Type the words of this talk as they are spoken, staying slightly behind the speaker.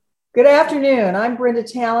Good afternoon. I'm Brenda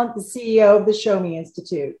Talent, the CEO of the Show Me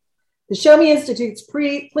Institute. The Show Me Institute is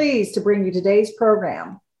pleased to bring you today's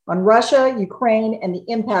program on Russia, Ukraine, and the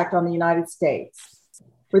impact on the United States.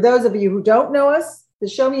 For those of you who don't know us, the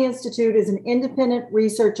Show Me Institute is an independent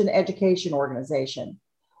research and education organization.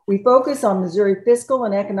 We focus on Missouri fiscal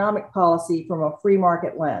and economic policy from a free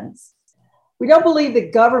market lens. We don't believe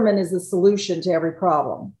that government is the solution to every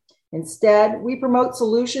problem. Instead, we promote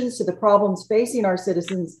solutions to the problems facing our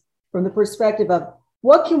citizens from the perspective of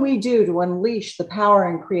what can we do to unleash the power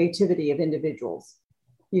and creativity of individuals.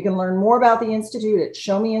 You can learn more about the Institute at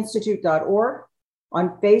showmeinstitute.org,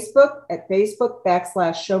 on Facebook at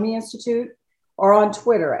Facebook.com/ShowMeInstitute, or on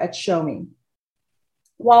Twitter at ShowMe.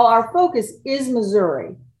 While our focus is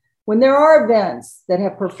Missouri, when there are events that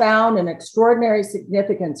have profound and extraordinary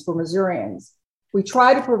significance for Missourians, we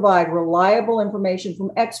try to provide reliable information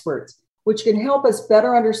from experts, which can help us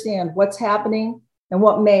better understand what's happening and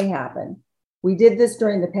what may happen. We did this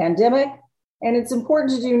during the pandemic, and it's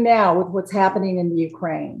important to do now with what's happening in the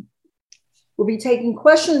Ukraine. We'll be taking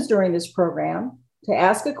questions during this program. To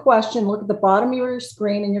ask a question, look at the bottom of your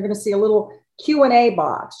screen and you're going to see a little Q&A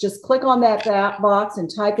box. Just click on that box and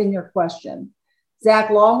type in your question.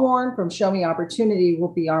 Zach Lawhorn from Show Me Opportunity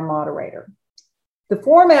will be our moderator. The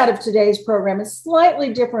format of today's program is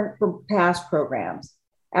slightly different from past programs.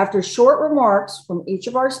 After short remarks from each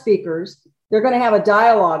of our speakers, they're going to have a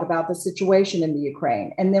dialogue about the situation in the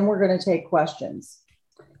Ukraine, and then we're going to take questions.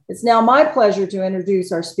 It's now my pleasure to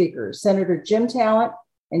introduce our speakers, Senator Jim Talent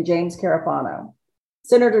and James Carafano.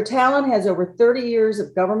 Senator Talent has over 30 years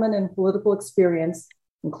of government and political experience,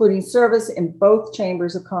 including service in both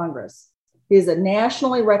chambers of Congress. He is a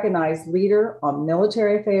nationally recognized leader on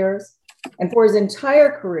military affairs, and for his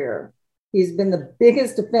entire career, he's been the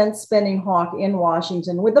biggest defense spending hawk in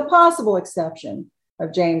Washington, with the possible exception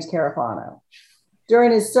of James Carafano.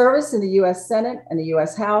 During his service in the U.S. Senate and the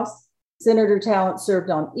U.S. House, Senator Talent served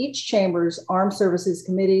on each chamber's Armed Services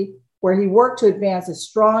Committee, where he worked to advance a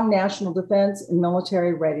strong national defense and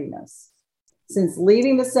military readiness. Since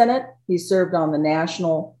leaving the Senate, he served on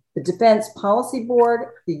the Defense Policy Board,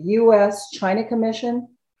 the U.S.-China Commission,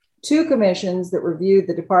 two commissions that reviewed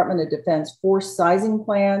the Department of Defense force sizing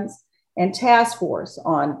plans, and task force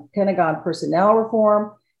on Pentagon personnel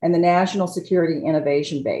reform and the National Security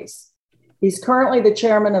Innovation Base. He's currently the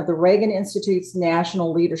chairman of the Reagan Institute's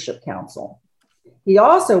National Leadership Council. He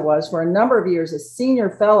also was for a number of years a senior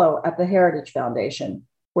fellow at the Heritage Foundation,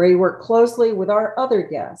 where he worked closely with our other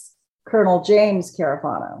guest, Colonel James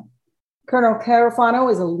Carafano. Colonel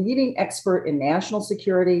Carafano is a leading expert in national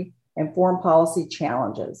security and foreign policy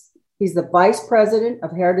challenges. He's the vice president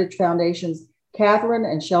of Heritage Foundation's Catherine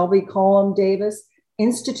and Shelby Cullom Davis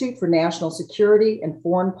Institute for National Security and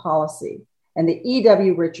Foreign Policy, and the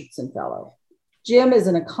E.W. Richardson Fellow. Jim is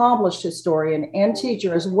an accomplished historian and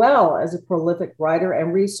teacher, as well as a prolific writer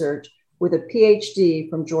and researcher with a PhD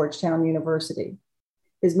from Georgetown University.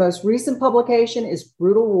 His most recent publication is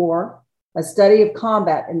Brutal War, a study of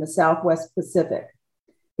combat in the Southwest Pacific.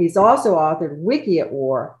 He's also authored Wiki at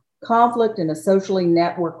War, Conflict in a Socially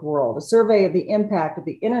Networked World, a survey of the impact of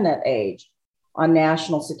the internet age on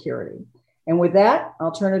national security. And with that,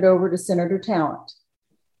 I'll turn it over to Senator Talent.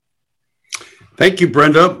 Thank you,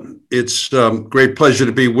 Brenda. It's a great pleasure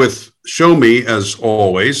to be with Show Me, as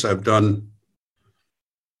always. I've done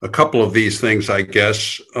a couple of these things, I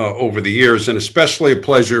guess, over the years, and especially a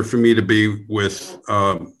pleasure for me to be with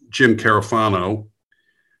Jim Carafano,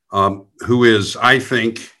 who is, I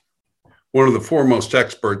think, one of the foremost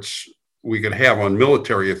experts we could have on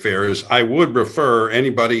military affairs. I would refer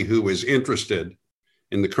anybody who is interested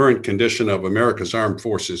in the current condition of America's armed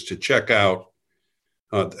forces to check out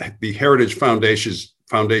the Heritage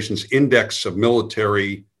Foundation's Index of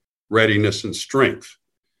Military Readiness and Strength,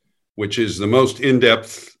 which is the most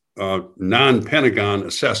in-depth non-Pentagon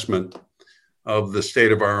assessment of the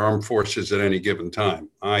state of our armed forces at any given time.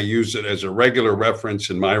 I use it as a regular reference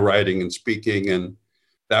in my writing and speaking, and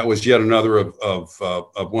that was yet another of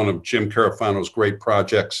one of Jim Carafano's great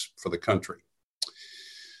projects for the country.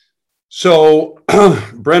 So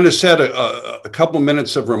Brenda said a couple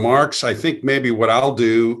minutes of remarks. I think maybe what I'll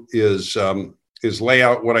do is lay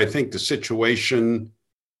out what I think the situation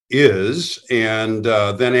is, and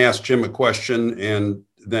then ask Jim a question, and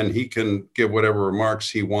then he can give whatever remarks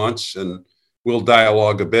he wants, and we'll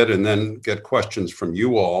dialogue a bit and then get questions from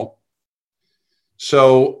you all.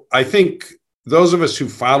 So I think those of us who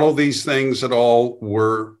follow these things at all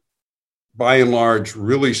were, by and large,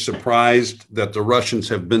 really surprised that the Russians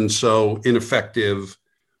have been so ineffective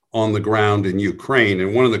on the ground in Ukraine.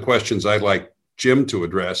 And one of the questions I'd like Jim to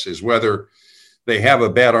address is whether they have a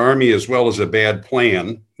bad army as well as a bad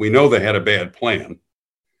plan. We know they had a bad plan.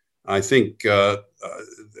 I think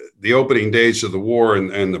the opening days of the war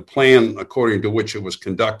and the plan according to which it was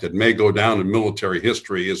conducted may go down in military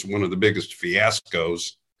history as one of the biggest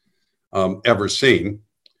fiascos ever seen.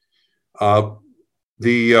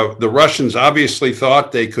 The Russians obviously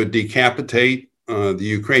thought they could decapitate the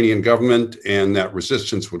Ukrainian government and that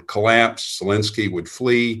resistance would collapse. Zelensky would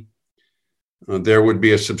flee. There would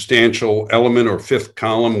be a substantial element or fifth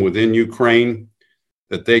column within Ukraine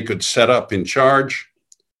that they could set up in charge,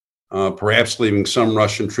 perhaps leaving some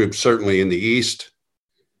Russian troops certainly in the east.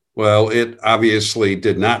 Well, it obviously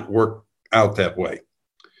did not work out that way.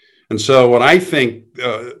 And so what I think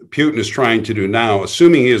Putin is trying to do now,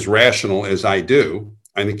 assuming he is rational as I do,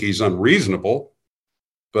 I think he's unreasonable,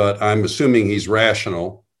 but I'm assuming he's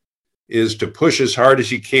rational, is to push as hard as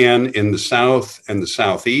he can in the south and the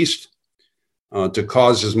southeast to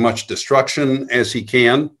cause as much destruction as he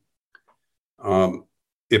can.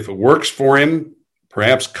 If it works for him,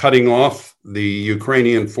 perhaps cutting off the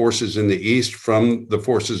Ukrainian forces in the east from the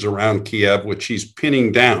forces around Kiev, which he's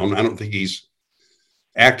pinning down. I don't think he's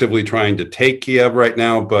actively trying to take Kiev right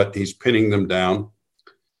now, but he's pinning them down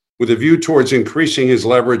with a view towards increasing his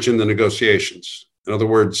leverage in the negotiations. In other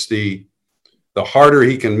words, the harder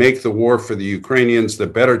he can make the war for the Ukrainians, the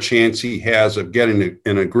better chance he has of getting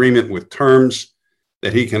an agreement with terms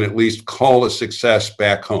that he can at least call a success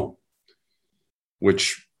back home,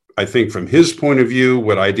 which I think from his point of view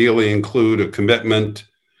would ideally include a commitment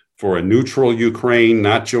for a neutral Ukraine,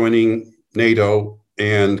 not joining NATO,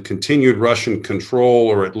 and continued Russian control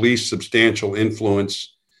or at least substantial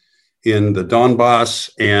influence in the Donbass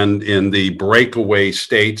and in the breakaway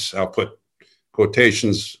states. I'll put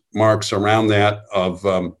quotations marks around that of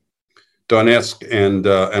Donetsk and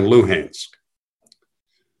Luhansk.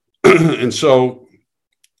 And so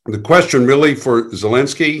the question really for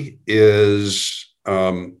Zelensky is,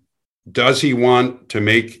 does he want to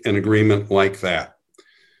make an agreement like that?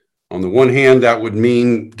 On the one hand, that would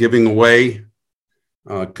mean giving away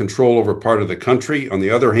control over part of the country. On the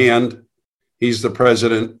other hand, he's the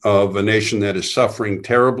president of a nation that is suffering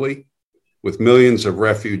terribly with millions of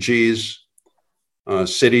refugees,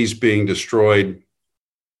 cities being destroyed,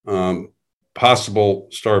 possible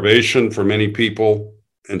starvation for many people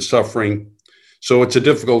and suffering. So it's a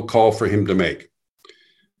difficult call for him to make.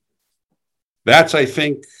 That's, I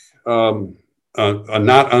think, a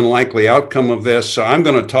not unlikely outcome of this. So I'm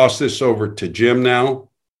going to toss this over to Jim now,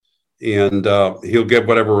 and he'll give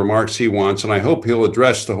whatever remarks he wants. And I hope he'll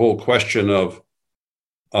address the whole question of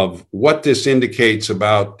what this indicates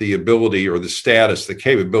about the ability or the status, the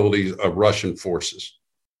capabilities of Russian forces.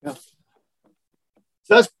 Yeah.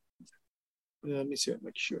 So that's, let me see,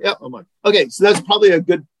 make sure. Yeah, I'm on. Okay, so that's probably a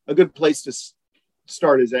good place to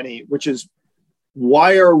start as any, which is,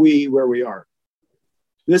 why are we where we are?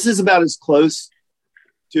 This is about as close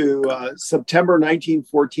to September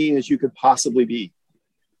 1914 as you could possibly be.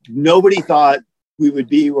 Nobody thought we would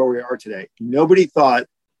be where we are today. Nobody thought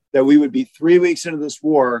that we would be 3 weeks into this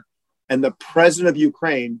war and the president of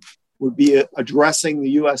Ukraine would be addressing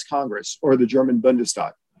the US Congress or the German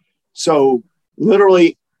Bundestag. So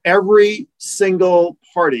literally every single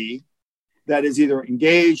party that is either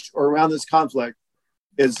engaged or around this conflict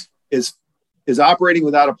is operating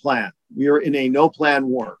without a plan. We are in a no plan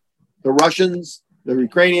war. The Russians, the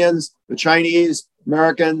Ukrainians, the Chinese,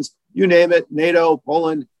 Americans, you name it, NATO,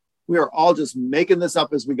 Poland, we are all just making this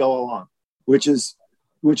up as we go along, which is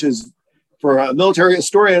for a military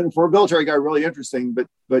historian, for a military guy, really interesting,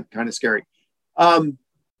 but kind of scary. Well,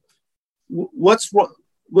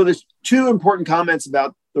 there's two important comments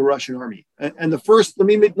about the Russian army. And the first, let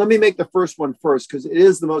me make the first one first, because it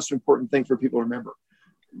is the most important thing for people to remember.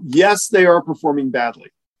 Yes, they are performing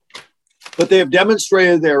badly, but they have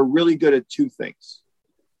demonstrated they're really good at two things.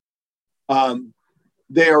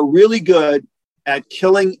 They are really good at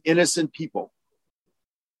killing innocent people.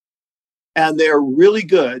 And they are really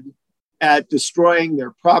good at destroying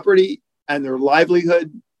their property and their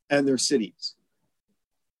livelihood and their cities.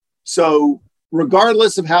 So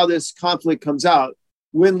regardless of how this conflict comes out,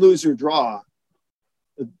 win, lose, or draw,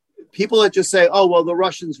 people that just say, oh, well, the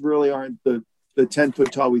Russians really aren't the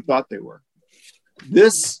 10-foot tall we thought they were.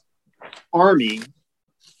 This army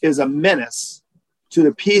is a menace to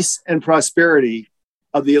the peace and prosperity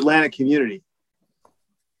of the Atlantic community.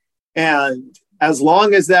 And as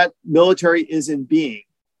long as that military is in being,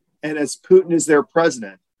 and as Putin is their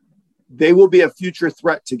president, they will be a future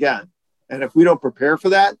threat to again. And if we don't prepare for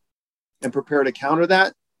that and prepare to counter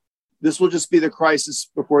that, this will just be the crisis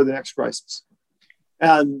before the next crisis.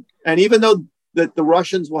 And even though that the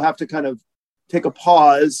Russians will have to kind of take a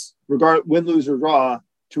pause, win, lose, or draw,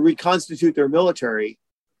 to reconstitute their military,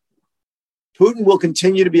 Putin will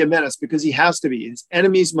continue to be a menace because he has to be. His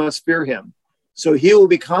enemies must fear him. So he will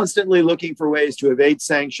be constantly looking for ways to evade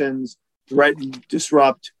sanctions, threaten,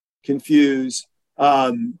 disrupt, confuse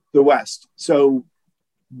the West. So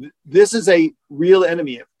this is a real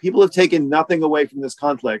enemy. If people have taken nothing away from this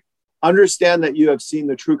conflict, understand that you have seen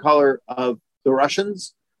the true color of the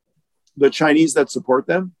Russians, the Chinese that support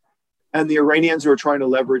them, and the Iranians who are trying to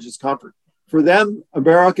leverage its comfort. For them,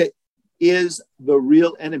 America is the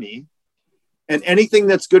real enemy, and anything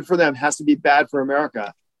that's good for them has to be bad for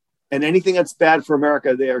America. And anything that's bad for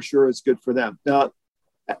America, they are sure is good for them. Now,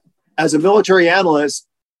 as a military analyst,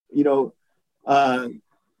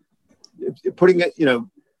 putting it,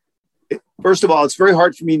 first of all, it's very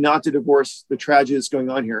hard for me not to divorce the tragedy that's going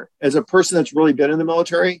on here. As a person that's really been in the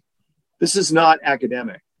military, this is not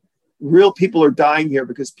academic. Real people are dying here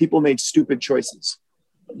because people made stupid choices,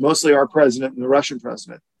 mostly our president and the Russian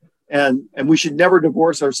president. And we should never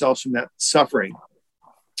divorce ourselves from that suffering.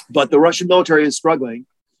 But the Russian military is struggling.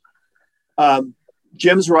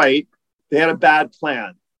 Jim's right. They had a bad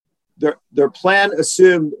plan. Their plan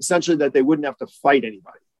assumed essentially that they wouldn't have to fight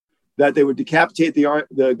anybody, that they would decapitate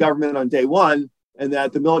the government on day one, and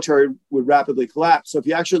that the military would rapidly collapse. So if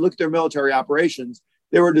you actually look at their military operations,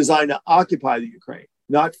 they were designed to occupy the Ukraine,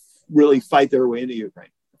 not really fight their way into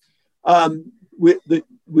Ukraine.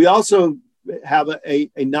 We also have a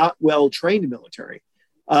not well-trained military.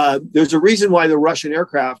 There's a reason why the Russian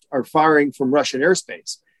aircraft are firing from Russian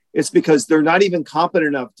airspace. It's because they're not even competent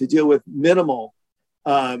enough to deal with minimal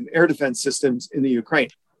air defense systems in the Ukraine.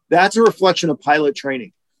 That's a reflection of pilot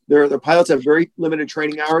training. Their pilots have very limited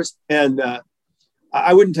training hours, and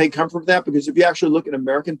I wouldn't take comfort from that, because if you actually look at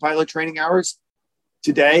American pilot training hours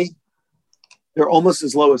today, they're almost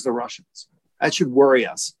as low as the Russians. That should worry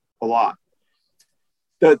us a lot.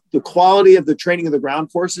 The quality of the training of the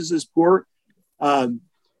ground forces is poor, and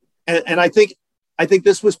I think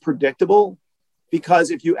this was predictable,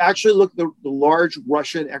 because if you actually look at the large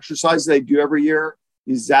Russian exercises they do every year,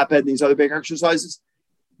 these Zapad and these other big exercises,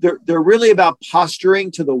 they're really about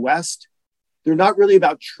posturing to the West. They're not really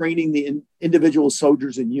about training the individual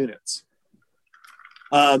soldiers and units.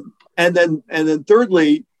 And then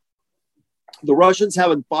thirdly, the Russians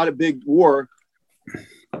haven't fought a big war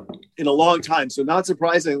in a long time. So not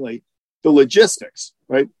surprisingly, the logistics,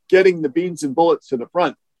 right? Getting the beans and bullets to the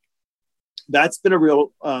front, that's been a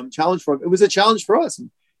real challenge for them. It was a challenge for us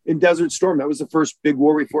in Desert Storm. That was the first big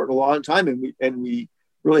war we fought in a long time, and we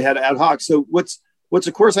really had ad hoc. So what's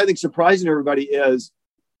of course I think surprising to everybody is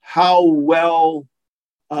how well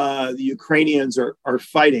the Ukrainians are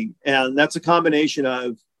fighting, and that's a combination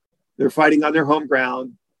of they're fighting on their home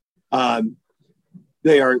ground.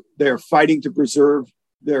 They are fighting to preserve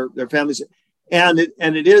their families, and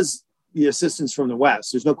it is the assistance from the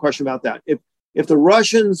West. There's no question about that. If the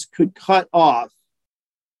Russians could cut off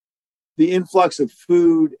the influx of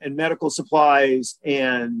food and medical supplies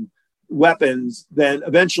and weapons, then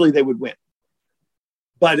eventually they would win.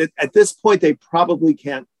 But at this point, they probably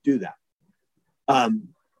can't do that.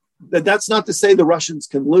 That's not to say the Russians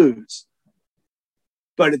can lose,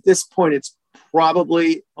 but at this point, it's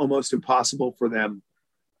probably almost impossible for them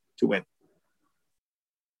to win.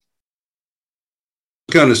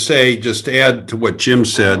 I was going to say, just to add to what Jim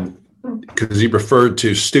said, because he referred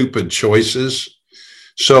to stupid choices.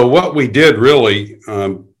 So what we did really,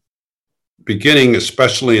 beginning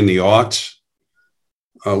especially in the aughts,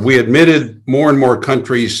 we admitted more and more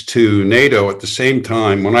countries to NATO at the same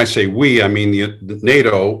time. When I say we, I mean the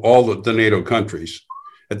NATO, all the NATO countries.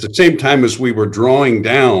 At the same time as we were drawing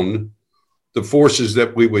down the forces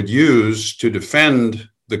that we would use to defend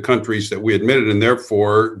the countries that we admitted, and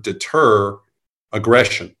therefore deter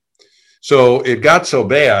aggression. So it got so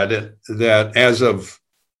bad that as of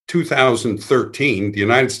 2013, the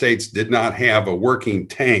United States did not have a working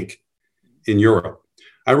tank in Europe.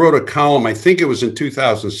 I wrote a column, I think it was in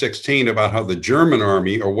 2016, about how the German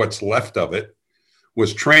army, or what's left of it,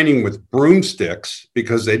 was training with broomsticks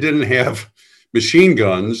because they didn't have machine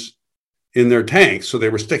guns in their tanks. So they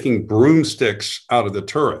were sticking broomsticks out of the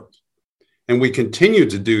turrets. And we continued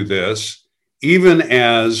to do this even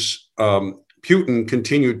as Putin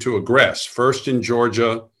continued to aggress, first in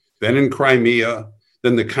Georgia, then in Crimea,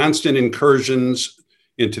 then the constant incursions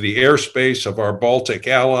into the airspace of our Baltic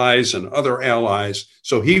allies and other allies.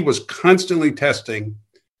 So he was constantly testing,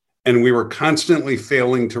 and we were constantly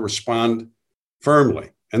failing to respond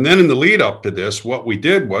firmly. And then in the lead up to this, what we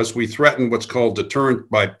did was we threatened what's called deterrent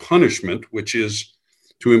by punishment, which is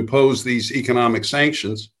to impose these economic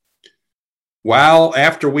sanctions, while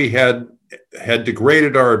after we had had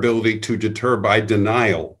degraded our ability to deter by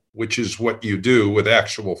denial, which is what you do with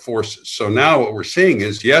actual forces. So now what we're seeing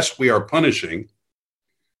is, yes, we are punishing,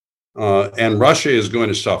 and Russia is going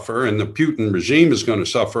to suffer, and the Putin regime is going to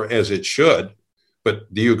suffer, as it should, but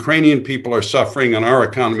the Ukrainian people are suffering, and our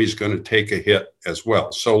economy is going to take a hit as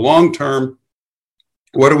well. So long term,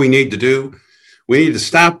 what do we need to do? We need to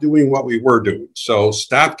stop doing what we were doing. So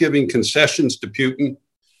stop giving concessions to Putin,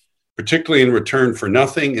 particularly in return for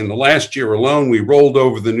nothing. In the last year alone, we rolled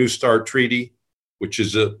over the New START treaty, which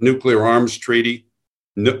is a nuclear arms treaty,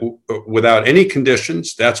 without any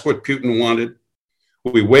conditions. That's what Putin wanted.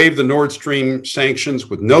 We waived the Nord Stream sanctions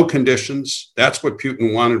with no conditions. That's what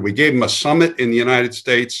Putin wanted. We gave him a summit in the United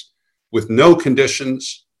States with no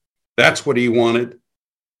conditions. That's what he wanted.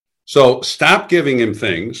 So stop giving him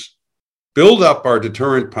things, build up our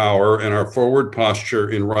deterrent power and our forward posture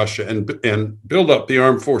in Russia, and build up the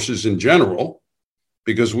armed forces in general,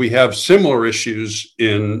 because we have similar issues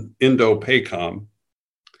in Indo-PACOM.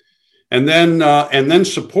 And then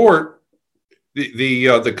support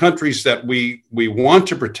the countries that we want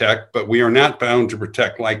to protect, but we are not bound to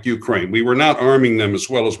protect, like Ukraine. We were not arming them as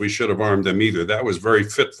well as we should have armed them either. That was very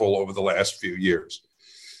fitful over the last few years.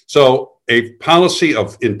 So a policy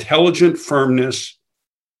of intelligent firmness,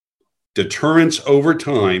 deterrence over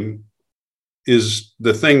time, is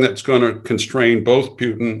the thing that's going to constrain both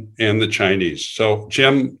Putin and the Chinese. So,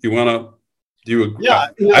 Jim, you want to do? Yeah,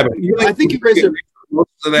 I think you raised most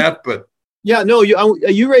of that, but. Yeah, no,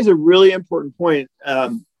 you raise a really important point,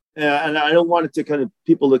 and I don't want it to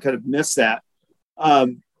people to miss that.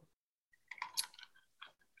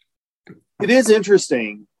 It is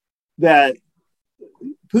interesting that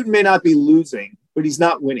Putin may not be losing, but he's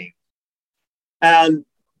not winning, and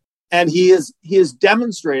he has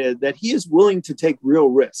demonstrated that he is willing to take real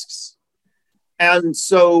risks, and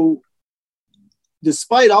so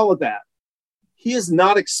despite all of that, he has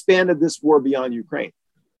not expanded this war beyond Ukraine.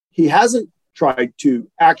 He hasn't tried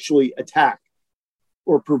to actually attack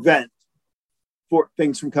or prevent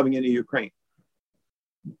things from coming into Ukraine.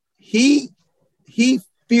 He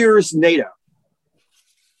fears NATO.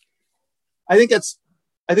 I think that's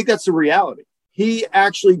the reality. He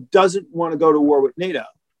actually doesn't want to go to war with NATO,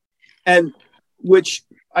 and which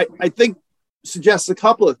I think suggests a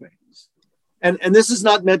couple of things. And this is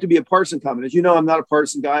not meant to be a partisan comment. As you know, I'm not a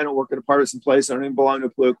partisan guy. I don't work at a partisan place. I don't even belong to a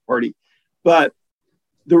political party. But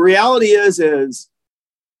the reality is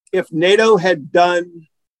if NATO had done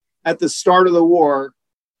at the start of the war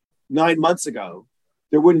 9 months ago,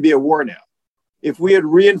 there wouldn't be a war now. If we had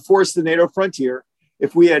reinforced the NATO frontier,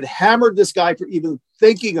 if we had hammered this guy for even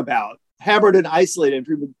hammered and isolated him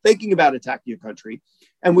for even thinking about attacking a country,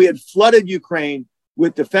 and we had flooded Ukraine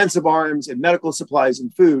with defensive arms and medical supplies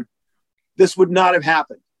and food, this would not have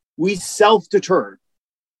happened. We self-deterred,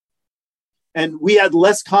 and we had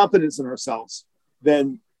less confidence in ourselves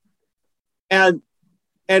than, and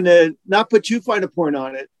not put too fine a point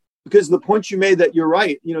on it, because the point you made that you're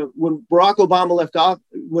right. You know, when Barack Obama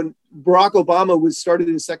was started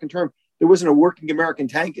in his second term, there wasn't a working American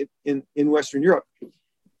tank in Western Europe.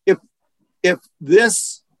 If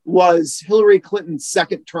this was Hillary Clinton's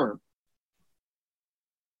second term,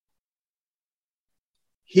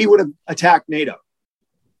 he would have attacked NATO,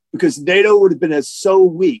 because NATO would have been so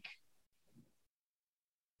weak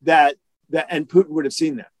that and Putin would have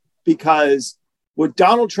seen that. Because what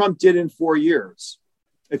Donald Trump did in 4 years,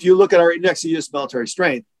 if you look at our index of U.S. military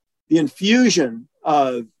strength, the infusion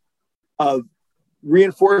of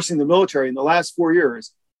reinforcing the military in the last 4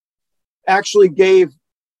 years actually gave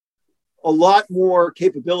a lot more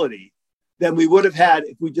capability than we would have had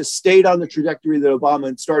if we just stayed on the trajectory that Obama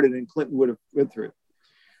had started and Clinton would have went through.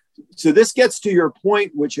 So this gets to your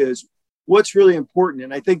point, which is what's really important.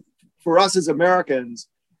 And I think for us as Americans,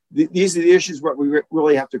 these are the issues what we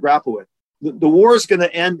really have to grapple with. The war is going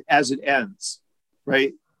to end as it ends,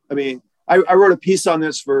 right? I mean, I wrote a piece on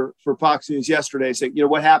this for Fox News yesterday saying,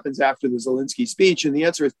 what happens after the Zelensky speech? And the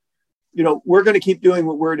answer is, we're going to keep doing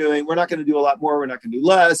what we're doing. We're not going to do a lot more. We're not going to do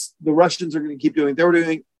less. The Russians are going to keep doing what they're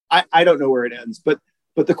doing. I don't know where it ends. But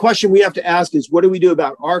the question we have to ask is, what do we do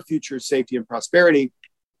about our future safety and prosperity?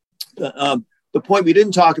 The point we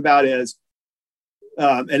didn't talk about is,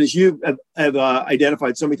 and as you have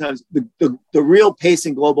identified so many times, the real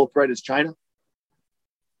pacing global threat is China.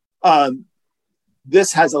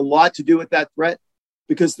 This has a lot to do with that threat,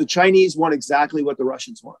 because the Chinese want exactly what the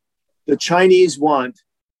Russians want. The Chinese want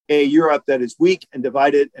a Europe that is weak and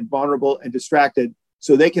divided and vulnerable and distracted,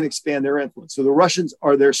 so they can expand their influence. So the Russians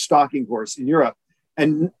are their stalking horse in Europe.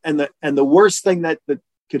 And the worst thing that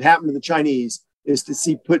could happen to the Chinese is to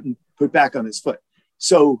see Putin put back on his foot.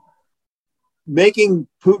 So making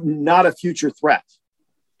Putin not a future threat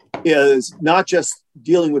is not just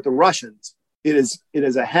dealing with the Russians. It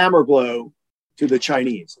is a hammer blow to the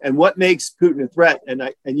Chinese. And what makes Putin a threat,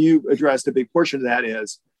 and you addressed a big portion of that,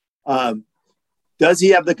 is does he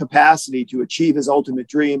have the capacity to achieve his ultimate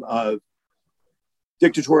dream of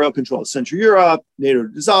dictatorial control of Central Europe, NATO to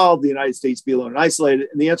dissolve, the United States be alone and isolated?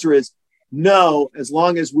 And the answer is no, as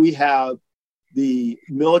long as we have the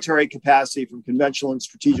military capacity from conventional and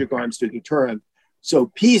strategic arms to deter him.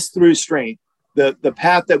 So peace through strength, the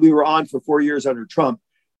path that we were on for 4 years under Trump,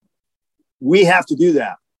 we have to do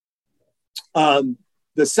that.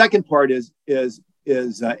 The second part is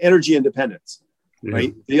energy independence,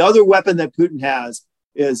 right? The other weapon that Putin has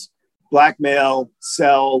is blackmail,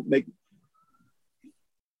 sell, make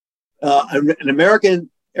an American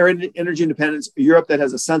energy independence, a Europe that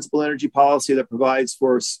has a sensible energy policy that provides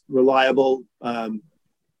for reliable,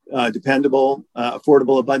 dependable,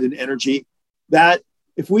 affordable, abundant energy. That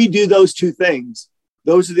if we do those two things,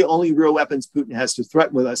 those are the only real weapons Putin has to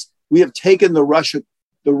threaten with us. We have taken the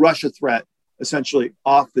Russia threat essentially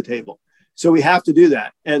off the table. So we have to do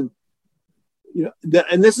that. And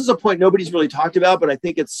and this is a point nobody's really talked about, but I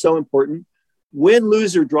think it's so important. Win,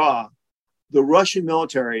 lose, or draw, the Russian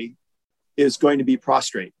military is going to be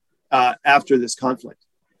prostrate after this conflict.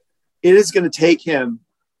 It is going to take him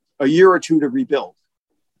a year or two to rebuild.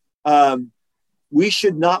 We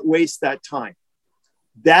should not waste that time.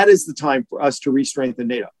 That is the time for us to re-strengthen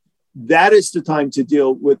NATO. That is the time to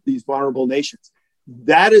deal with these vulnerable nations.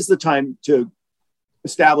 That is the time to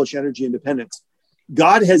establish energy independence.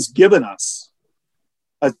 God has given us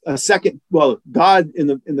a second, well, God in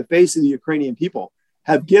the face of the Ukrainian people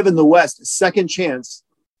have given the West a second chance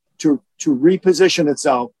to reposition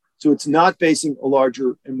itself so it's not facing a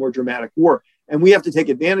larger and more dramatic war. And we have to take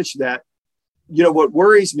advantage of that. What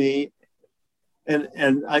worries me, and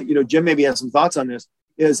Jim maybe has some thoughts on this,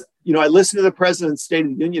 is, I listened to the President's State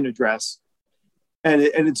of the Union address, and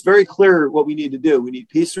it's very clear what we need to do. We need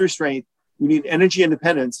peace through strength. We need energy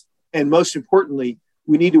independence. And most importantly,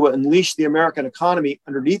 we need to unleash the American economy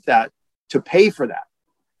underneath that to pay for that.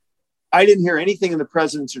 I didn't hear anything in the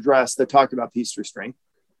President's address that talked about peace through strength.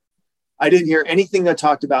 I didn't hear anything that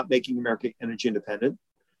talked about making America energy independent.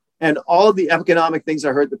 And all of the economic things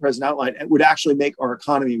I heard the President outline would actually make our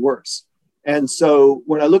economy worse. And so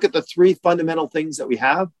when I look at the three fundamental things that we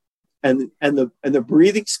have and the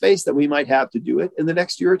breathing space that we might have to do it in the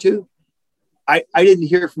next year or two, I didn't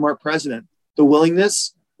hear from our president the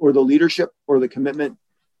willingness or the leadership or the commitment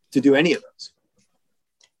to do any of those.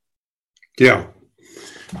 Yeah.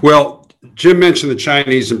 Well, Jim mentioned the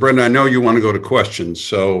Chinese, and Brenda, I know you want to go to questions,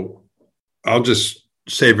 so I'll just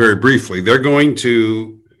say very briefly, they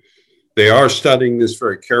are studying this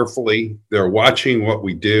very carefully. They're watching what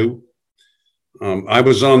we do. I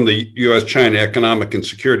was on the U.S.-China Economic and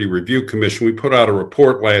Security Review Commission. We put out a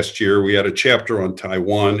report last year. We had a chapter on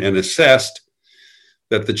Taiwan and assessed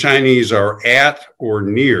that the Chinese are at or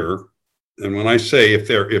near, and when I say if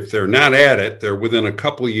they're not at it, they're within a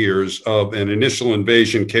couple of years of an initial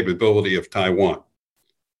invasion capability of Taiwan,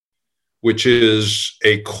 which is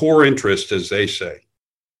a core interest, as they say.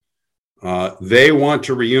 They want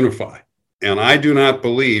to reunify. And I do not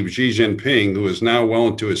believe Xi Jinping, who is now well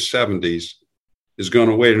into his 70s, is going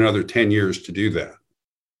to wait another 10 years to do that.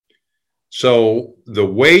 So the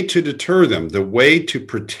way to deter them, the way to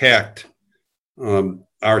protect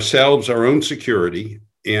ourselves, our own security,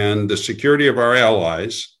 and the security of our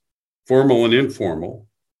allies, formal and informal,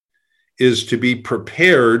 is to be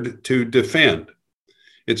prepared to defend.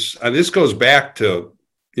 This goes back to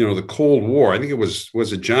the Cold War. I think it was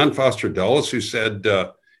it John Foster Dulles who said,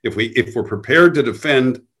 if we're prepared to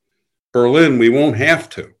defend Berlin, we won't have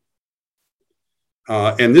to.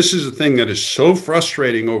 And this is a thing that is so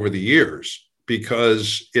frustrating over the years,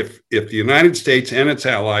 because if the United States and its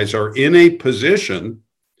allies are in a position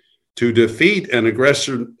to defeat an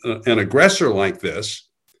aggressor like this,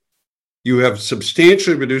 you have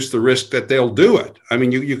substantially reduced the risk that they'll do it. I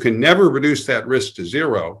mean, you can never reduce that risk to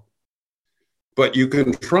zero, but you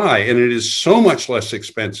can try. And it is so much less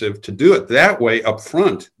expensive to do it that way up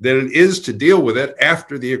front than it is to deal with it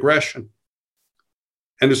after the aggression.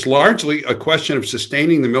 And it's largely a question of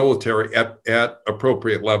sustaining the military at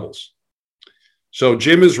appropriate levels. So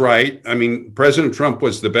Jim is right. I mean, President Trump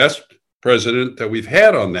was the best president that we've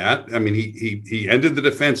had on that. I mean, he ended the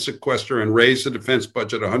defense sequester and raised the defense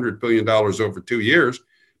budget $100 billion over 2 years.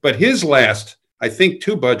 But his last, I think,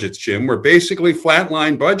 2 budgets, Jim, were basically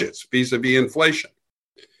flatline budgets vis-a-vis inflation.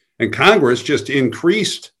 And Congress just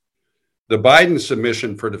increased the Biden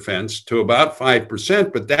submission for defense to about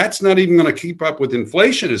 5%, but that's not even going to keep up with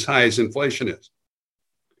inflation as high as inflation is.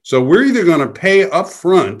 So we're either going to pay up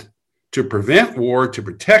front to prevent war, to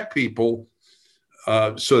protect people,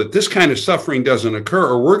 so that this kind of suffering doesn't occur,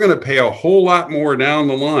 or we're going to pay a whole lot more down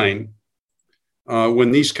the line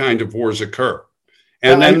when these kind of wars occur.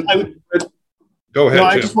 And go ahead. No,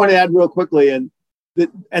 I Jim. just want to add real quickly, and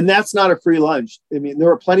that's not a free lunch. I mean, there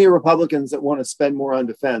are plenty of Republicans that want to spend more on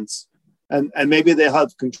defense, and maybe they'll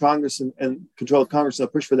have Congress and control of Congress, and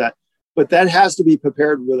they'll push for that. But that has to be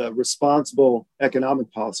prepared with a responsible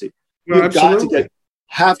economic policy. You've got to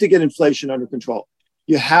get inflation under control.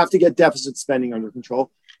 You have to get deficit spending under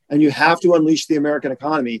control, and you have to unleash the American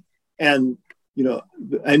economy, and repeal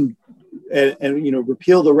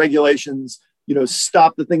the regulations.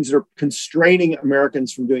 Stop the things that are constraining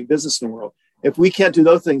Americans from doing business in the world. If we can't do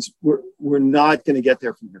those things, we're not going to get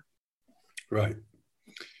there from here. Right.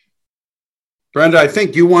 Brenda, I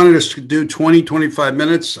think you wanted us to do 20, 25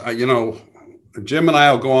 minutes. Jim and I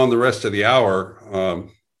will go on the rest of the hour.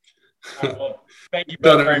 Thank you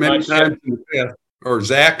both very much. Or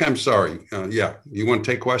Zach, I'm sorry. You want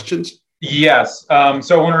to take questions? Yes. So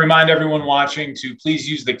I want to remind everyone watching to please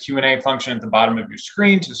use the Q&A function at the bottom of your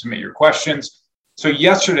screen to submit your questions. So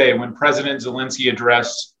yesterday, when President Zelensky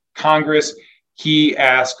addressed Congress, he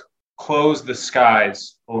asked, "Close the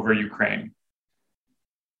skies over Ukraine."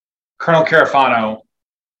 Colonel Carafano,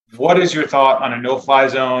 what is your thought on a no-fly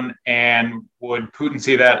zone, and would Putin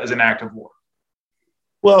see that as an act of war?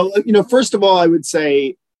 Well, first of all, I would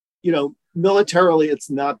say, militarily, it's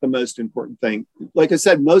not the most important thing. Like I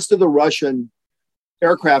said, most of the Russian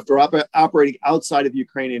aircraft are operating outside of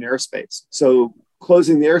Ukrainian airspace. So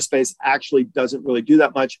closing the airspace actually doesn't really do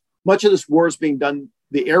that much. Much of this war is being done,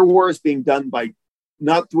 the air war is being done by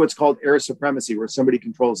not what's called air supremacy, where somebody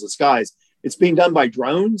controls the skies. It's being done by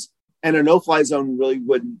drones, and a no-fly zone really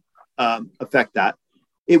wouldn't affect that.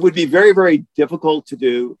 It would be very, very difficult to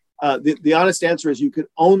do. The honest answer is you could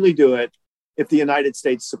only do it if the United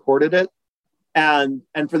States supported it. And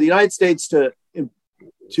for the United States to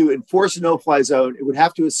enforce a no-fly zone, it would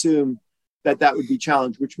have to assume that would be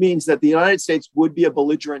challenged, which means that the United States would be a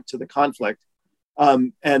belligerent to the conflict.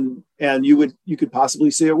 And you could possibly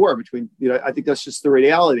see a war between, I think that's just the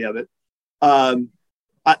reality of it.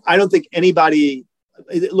 I don't think anybody,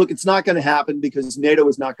 look, it's not going to happen because NATO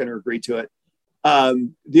is not going to agree to it.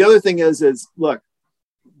 The other thing is look,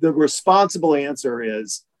 the responsible answer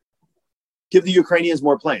is give the Ukrainians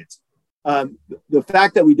more planes. The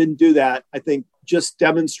fact that we didn't do that, I think, just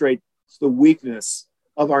demonstrates the weakness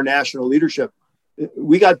of our national leadership.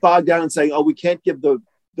 We got bogged down in saying, we can't give the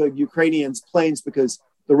Ukrainians planes because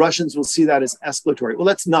the Russians will see that as escalatory. Well,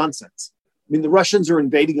 that's nonsense. I mean, the Russians are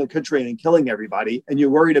invading a country and killing everybody, and you're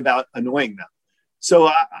worried about annoying them.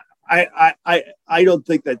 So I don't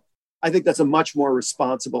think that. I think that's a much more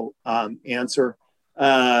responsible answer.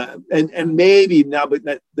 And maybe now, but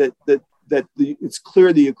it's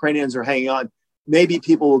clear the Ukrainians are hanging on. Maybe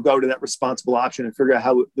people will go to that responsible option and figure out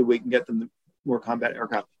how we can get them more combat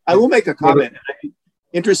aircraft. I will make a comment. And I'm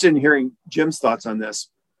interested in hearing Jim's thoughts on this.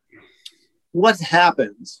 What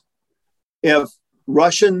happens if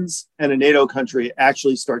Russians and a NATO country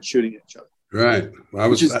actually start shooting at each other? Right.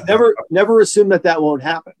 Never assume that won't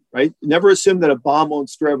happen, right? Never assume that a bomb won't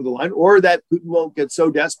stray over the line, or that Putin won't get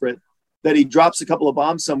so desperate that he drops a couple of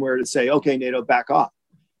bombs somewhere to say, okay, NATO, back off.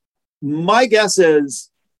 My guess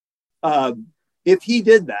is if he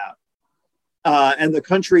did that and the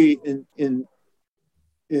country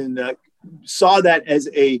saw that as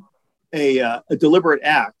a deliberate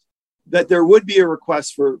act, that there would be a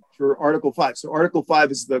request for Article 5. So Article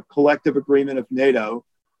 5 is the collective agreement of NATO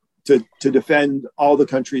to defend all the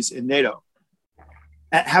countries in NATO.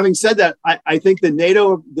 Having said that, I think the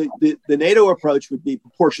NATO approach would be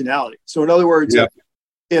proportionality. So in other words,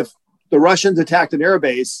 if the Russians attacked an air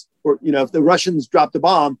base, or if the Russians dropped a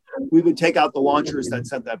bomb, we would take out the launchers that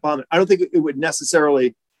sent that bomb. I don't think it would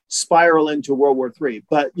necessarily spiral into World War III.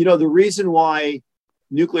 But the reason why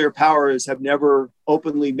nuclear powers have never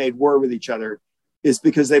openly made war with each other is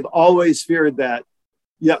because they've always feared that,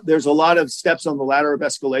 there's a lot of steps on the ladder of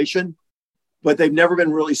escalation, but they've never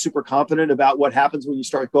been really super confident about what happens when you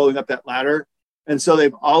start going up that ladder. And so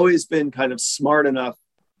they've always been kind of smart enough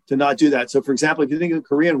to not do that. So for example, if you think of the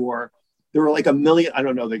Korean War, there were like 1 million, I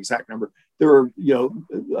don't know the exact number. There were,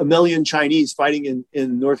 1 million Chinese fighting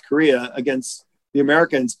in North Korea against the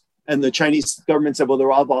Americans. And the Chinese government said, well,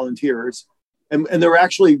 they're all volunteers. And there were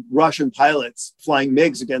actually Russian pilots flying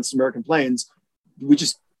MiGs against American planes. We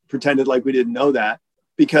just pretended like we didn't know that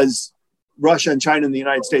because Russia and China and the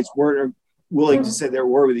United States weren't willing to say they're at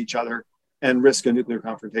war with each other and risk a nuclear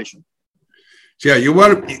confrontation. Yeah, you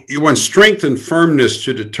want strength and firmness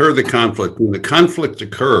to deter the conflict. When the conflict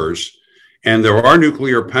occurs, and there are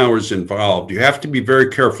nuclear powers involved, you have to be very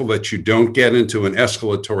careful that you don't get into an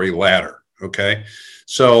escalatory ladder, okay?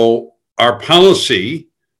 So our policy,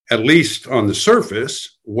 at least on the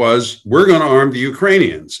surface, was we're going to arm the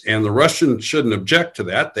Ukrainians, and the Russians shouldn't object to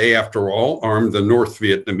that. They, after all, armed the North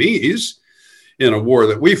Vietnamese in a war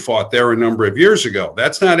that we fought there a number of years ago.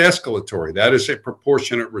 That's not escalatory. That is a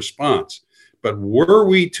proportionate response. But were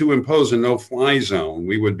we to impose a no-fly zone,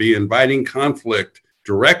 we would be inviting conflict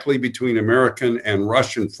directly between American and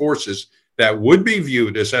Russian forces that would be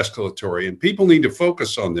viewed as escalatory. And people need to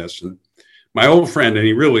focus on this. And my old friend, and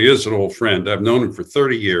he really is an old friend, I've known him for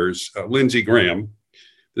 30 years, Lindsey Graham.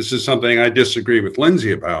 This is something I disagree with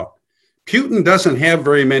Lindsey about. Putin doesn't have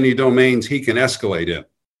very many domains he can escalate in.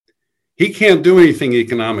 He can't do anything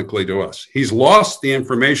economically to us. He's lost the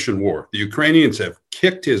information war. The Ukrainians have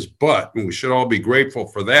kicked his butt, and we should all be grateful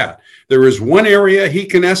for that. There is one area he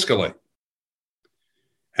can escalate,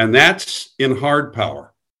 and that's in hard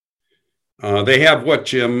power. They have what,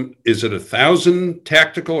 Jim? Is it 1,000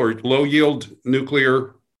 tactical or low-yield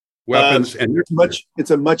nuclear weapons? And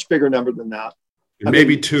it's a much bigger number than that.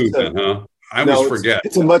 Maybe two, then, huh? I always forget.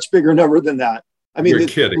 It's a much bigger number than that. I mean, You're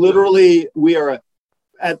kidding. Literally, we are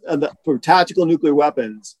for tactical nuclear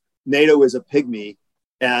weapons, NATO is a pygmy,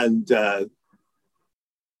 and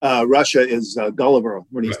Russia is Gulliver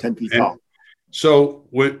when he's 10 feet tall. So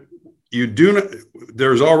what you do not,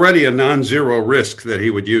 there's already a non-zero risk that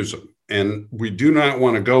he would use them, and we do not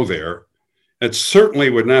want to go there. It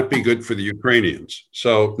certainly would not be good for the Ukrainians.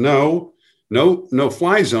 So no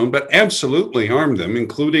fly zone, but absolutely arm them,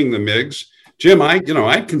 including the MiGs. Jim,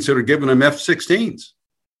 I'd consider giving them F-16s.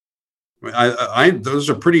 Those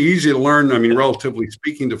are pretty easy to learn. I mean, relatively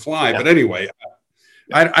speaking, to fly. But anyway,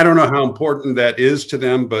 I don't know how important that is to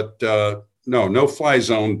them. But no fly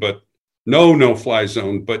zone. But no fly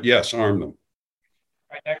zone. But yes, arm them. All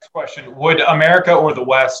right, next question: would America or the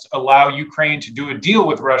West allow Ukraine to do a deal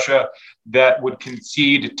with Russia that would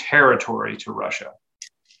concede territory to Russia?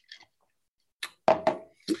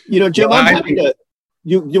 Jim, I'm happy to.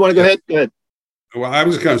 You want to go ahead? Go ahead. Well, I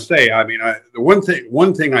was going to say, I mean, the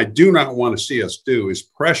one thing I do not want to see us do is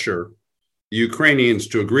pressure the Ukrainians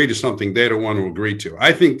to agree to something they don't want to agree to.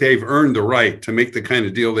 I think they've earned the right to make the kind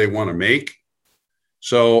of deal they want to make.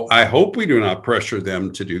 So I hope we do not pressure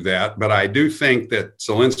them to do that. But I do think that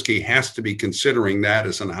Zelensky has to be considering that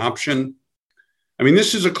as an option. I mean,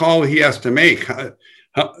 this is a call he has to make.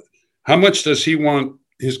 How much does he want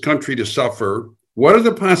his country to suffer? What are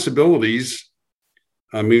the possibilities?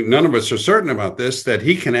 I mean, none of us are certain about this, that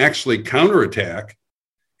he can actually counterattack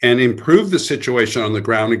and improve the situation on the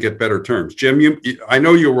ground and get better terms. Jim, I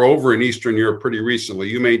know you were over in Eastern Europe pretty recently.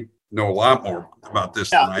 You may know a lot more about this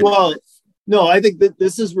than I do. Well, no, I think that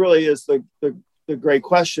this is really the great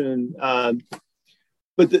question.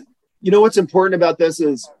 But what's important about this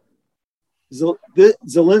is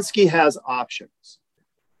Zelensky has options.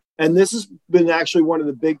 And this has been actually one of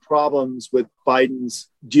the big problems with Biden's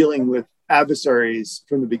dealing with adversaries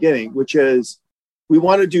from the beginning, which is we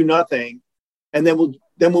want to do nothing, and then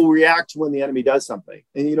we'll react when the enemy does something.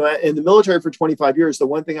 And in the military for 25 years, the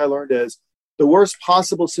one thing I learned is the worst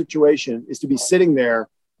possible situation is to be sitting there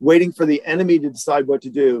waiting for the enemy to decide what to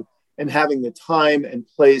do and having the time and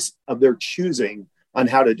place of their choosing on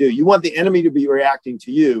how to do. You want the enemy to be reacting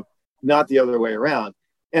to you, not the other way around.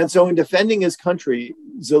 And so in defending his country,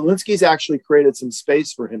 Zelensky's actually created some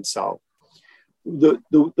space for himself. The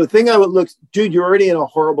thing I would look, dude, you're already in a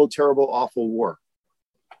horrible, terrible, awful war.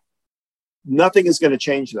 Nothing is going to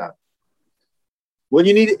change that. What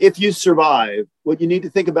you need, if you survive, what you need to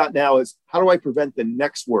think about now is how do I prevent the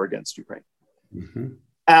next war against Ukraine? Mm-hmm.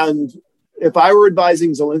 And if I were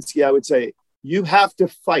advising Zelensky, I would say, you have to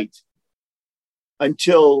fight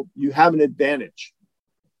until you have an advantage.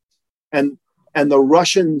 And the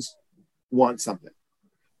Russians want something.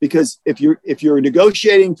 Because if you're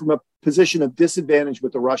negotiating from a position of disadvantage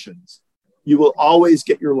with the Russians, you will always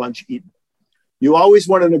get your lunch eaten. You always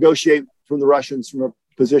want to negotiate from the Russians from a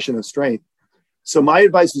position of strength. So my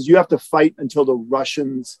advice is you have to fight until the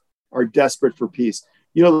Russians are desperate for peace.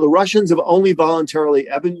 The Russians have only voluntarily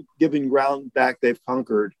ever given ground back they've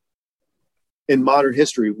conquered in modern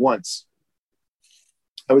history once.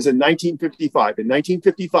 That was in 1955. In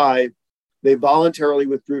 1955, they voluntarily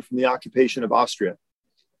withdrew from the occupation of Austria.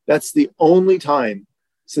 That's the only time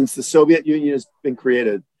since the Soviet Union has been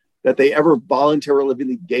created that they ever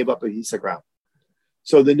voluntarily gave up a piece of ground.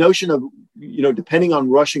 So the notion of, depending on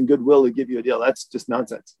Russian goodwill to give you a deal, that's just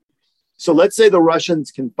nonsense. So let's say the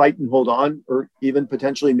Russians can fight and hold on, or even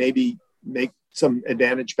potentially maybe make some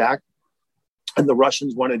advantage back, and the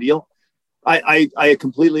Russians want a deal. I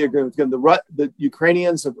completely agree with him. The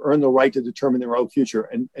Ukrainians have earned the right to determine their own future,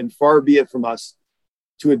 and far be it from us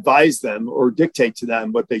to advise them or dictate to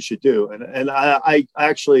them what they should do. And I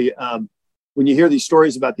actually, when you hear these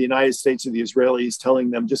stories about the United States or the Israelis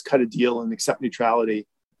telling them just cut a deal and accept neutrality,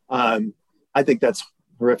 I think that's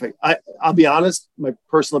horrific. I'll be honest, my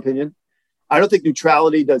personal opinion, I don't think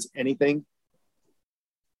neutrality does anything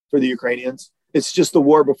for the Ukrainians. It's just the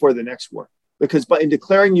war before the next war. Because in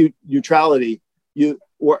declaring neutrality,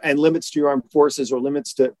 and limits to your armed forces or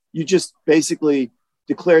limits to, you just basically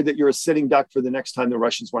declared that you're a sitting duck for the next time the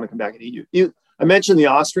Russians want to come back and eat you. I mentioned the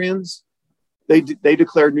Austrians; they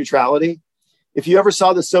declared neutrality. If you ever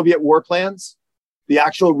saw the Soviet war plans, the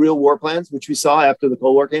actual real war plans, which we saw after the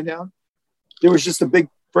Cold War came down, there was just a big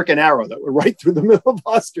frickin' arrow that went right through the middle of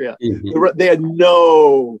Austria. Mm-hmm. They had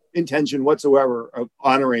no intention whatsoever of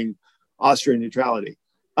honoring Austrian neutrality.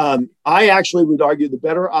 I actually would argue the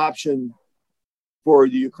better option for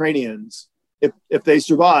the Ukrainians, if they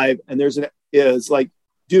survive, and is like,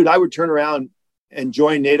 dude, I would turn around and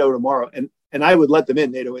join NATO tomorrow, and I would let them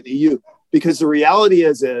in, NATO and the EU, because the reality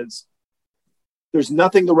is there's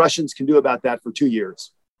nothing the Russians can do about that for 2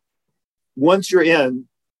 years. Once you're in,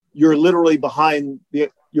 you're literally behind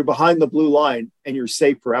the blue line, and you're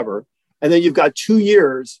safe forever. And then you've got 2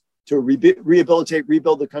 years to rebuild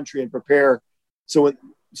the country and prepare. So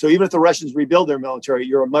even if the Russians rebuild their military,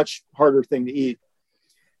 you're a much harder thing to eat.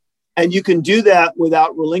 And you can do that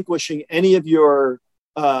without relinquishing any of your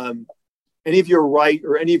right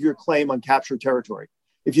or any of your claim on captured territory.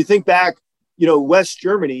 If you think back, West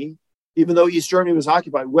Germany, even though East Germany was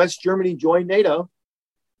occupied, West Germany joined NATO,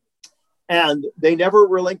 and they never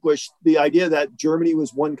relinquished the idea that Germany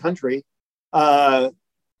was one country. And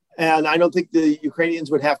I don't think the Ukrainians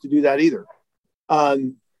would have to do that either.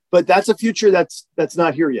 But that's a future that's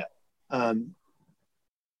not here yet.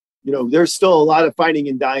 There's still a lot of fighting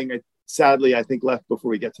and dying, sadly, I think, left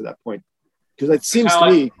before we get to that point. Because it seems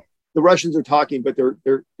to me the Russians are talking, but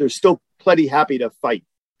they're still plenty happy to fight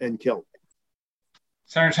and kill.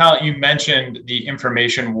 Senator Talent, you mentioned the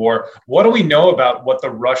information war. What do we know about what the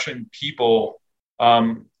Russian people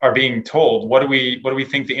are being told? What do we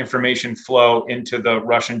think the information flow into the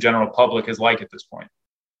Russian general public is like at this point?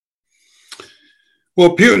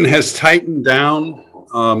 Well, Putin has tightened down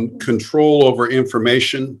control over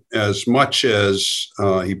information as much as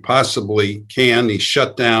he possibly can. He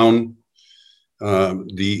shut down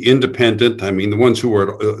the independent, the ones who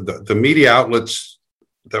were the media outlets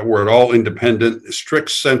that were at all independent, strict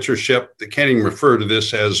censorship. They can't even refer to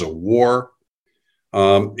this as a war.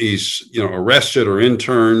 He's arrested or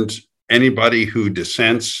interned anybody who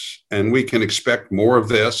dissents, and we can expect more of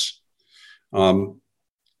this.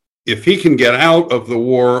 If he can get out of the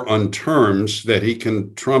war on terms that he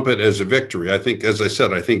can trumpet as a victory, I think, as I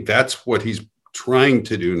said, I think that's what he's trying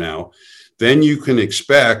to do now, then you can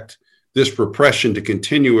expect this repression to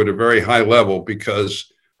continue at a very high level,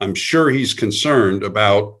 because I'm sure he's concerned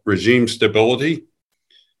about regime stability,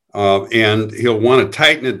 and he'll want to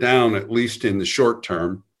tighten it down, at least in the short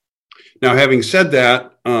term. Now, having said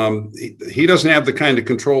that, he doesn't have the kind of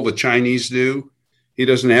control the Chinese do. He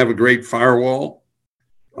doesn't have a great firewall.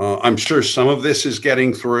 I'm sure some of this is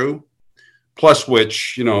getting through, plus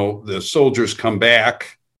which, the soldiers come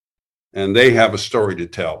back and they have a story to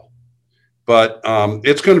tell. But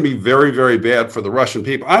it's going to be very, very bad for the Russian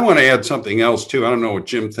people. I want to add something else, too. I don't know what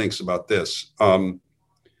Jim thinks about this.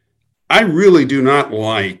 I really do not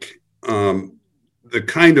like the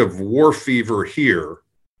kind of war fever here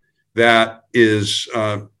that is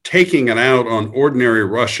taking it out on ordinary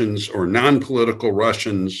Russians or non-political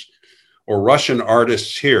Russians or Russian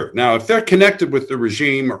artists here. Now, if they're connected with the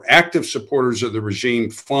regime or active supporters of the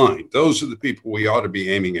regime, fine. Those are the people we ought to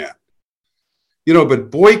be aiming at.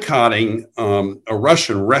 But boycotting a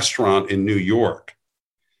Russian restaurant in New York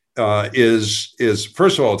is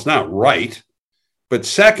first of all, it's not right. But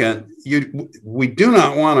second, we do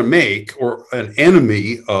not want to make an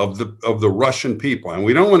enemy of the Russian people, and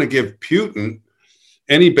we don't want to give Putin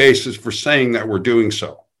any basis for saying that we're doing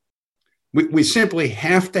so. We simply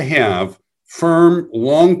have to have firm,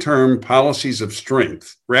 long-term policies of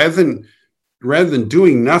strength rather than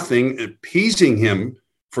doing nothing, appeasing him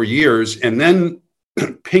for years, and then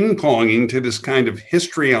ping-ponging to this kind of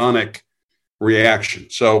histrionic reaction.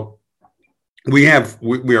 So we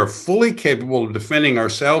are fully capable of defending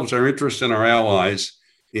ourselves, our interests, and our allies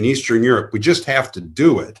in Eastern Europe. We just have to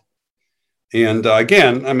do it. And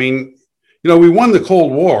again, we won the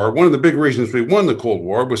Cold War. One of the big reasons we won the Cold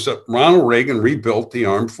War was that Ronald Reagan rebuilt the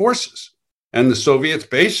armed forces, and the Soviets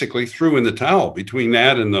basically threw in the towel between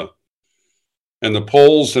that and the and the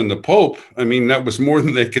Poles and the Pope, I mean, that was more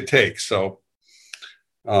than they could take. So,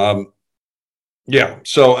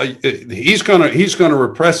 he's gonna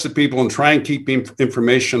repress the people and try and keep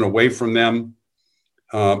information away from them,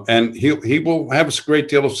 and he will have a great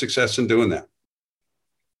deal of success in doing that.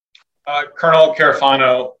 Colonel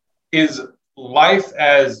Carafano, is life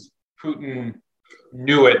as Putin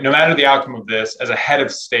knew it, no matter the outcome of this, as a head of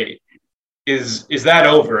state, is that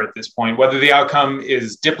over at this point? Whether the outcome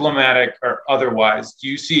is diplomatic or otherwise, do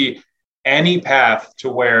you see any path to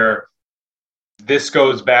where this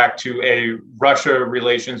goes back to a Russia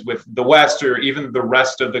relations with the West or even the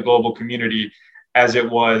rest of the global community as it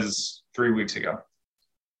was 3 weeks ago?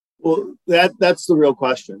 Well, that's the real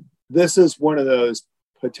question. This is one of those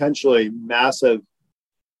potentially massive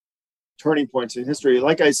turning points in history.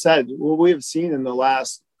 Like I said, what we have seen in the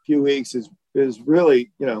last few weeks is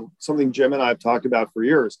really, something Jim and I have talked about for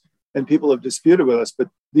years, and people have disputed with us, but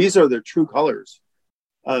these are the true colors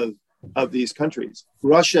of these countries.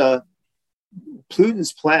 Russia,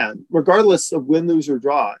 Putin's plan, regardless of win, lose, or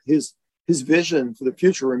draw, his vision for the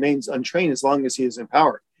future remains unchanged as long as he is in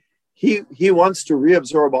power. He wants to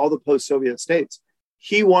reabsorb all the post-Soviet states.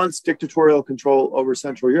 He wants dictatorial control over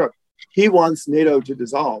Central Europe. He wants NATO to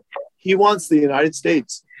dissolve. He wants the United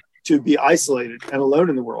States to be isolated and alone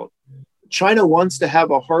in the world. China wants to have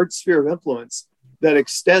a hard sphere of influence that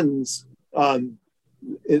extends globally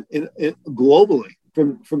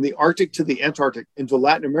from the Arctic to the Antarctic into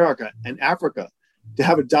Latin America and Africa, to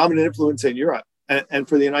have a dominant influence in Europe, and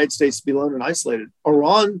for the United States to be alone and isolated.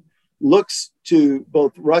 Iran looks to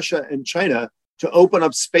both Russia and China to open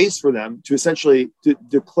up space for them to essentially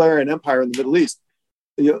declare an empire in the Middle East.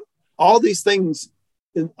 All these things,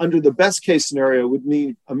 under the best case scenario, would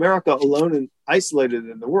mean America alone and isolated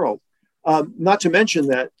in the world. Not to mention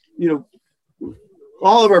that,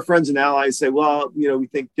 all of our friends and allies say, well, we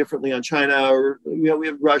think differently on China, or, we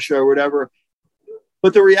have Russia or whatever.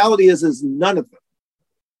 But the reality is none of them.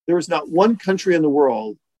 There is not one country in the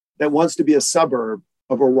world that wants to be a suburb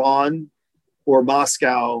of Iran or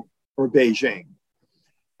Moscow or Beijing.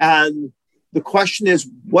 And the question is,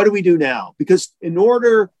 what do we do now? Because in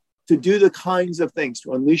order to do the kinds of things,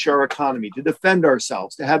 to unleash our economy, to defend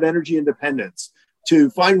ourselves, to have energy independence, to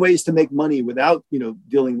find ways to make money without,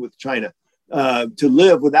 dealing with China, to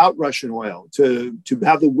live without Russian oil, to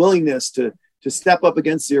have the willingness to step up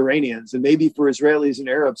against the Iranians, and maybe for Israelis and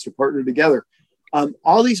Arabs to partner together.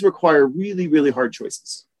 All these require really, really hard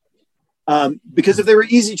choices. Because if they were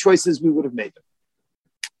easy choices, we would have made them.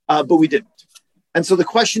 But we didn't. And so the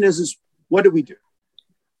question is what do we do?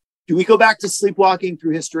 Do we go back to sleepwalking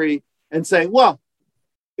through history and say, well,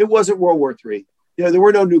 it wasn't World War III. There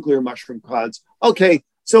were no nuclear mushroom clouds. Okay,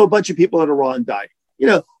 so a bunch of people in Iran died.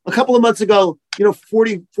 A couple of months ago,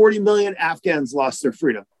 40 million Afghans lost their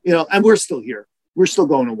freedom, and we're still here. We're still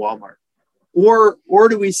going to Walmart. Or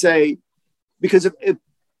do we say, because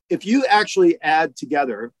if you actually add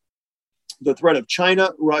together the threat of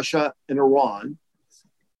China, Russia, and Iran,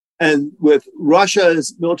 and with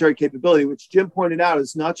Russia's military capability, which Jim pointed out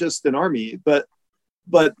is not just an army, but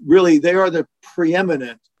really they are the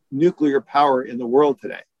preeminent nuclear power in the world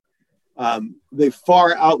today. They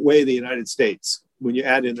far outweigh the United States when you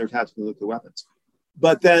add in their tactical nuclear weapons.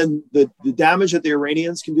 But then the damage that the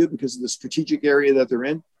Iranians can do because of the strategic area that they're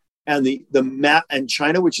in, and and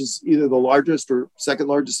China, which is either the largest or second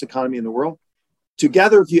largest economy in the world,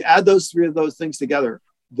 together, if you add those three of those things together,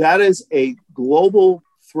 that is a global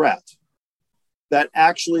threat that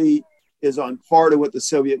actually is on par to what the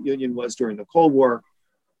Soviet Union was during the Cold War,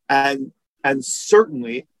 and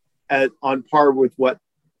certainly on par with what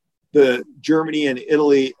the Germany and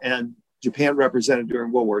Italy and Japan represented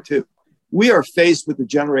during World War II. We are faced with the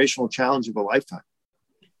generational challenge of a lifetime.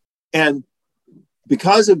 And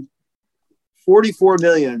because of 44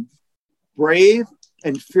 million brave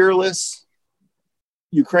and fearless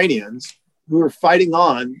Ukrainians who are fighting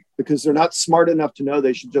on because they're not smart enough to know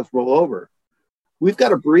they should just roll over, we've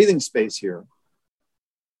got a breathing space here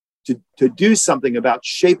to do something about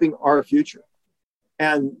shaping our future.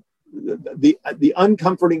 And the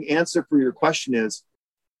uncomforting answer for your question is,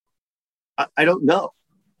 I don't know.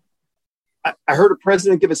 I heard a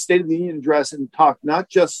president give a State of the Union address and talk not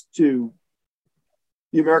just to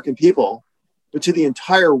the American people, but to the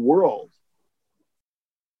entire world,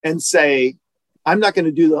 and say, I'm not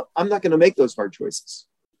going to make those hard choices.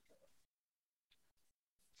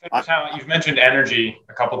 You've mentioned energy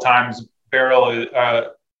a couple times.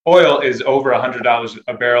 Oil is over $100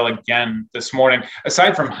 a barrel again this morning.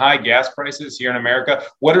 Aside from high gas prices here in America,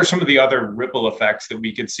 what are some of the other ripple effects that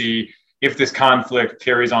we could see if this conflict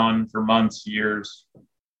carries on for months, years?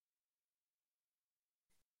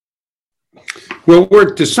 Well,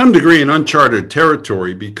 we're to some degree in uncharted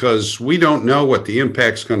territory because we don't know what the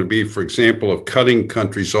impact's going to be, for example, of cutting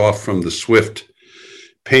countries off from the SWIFT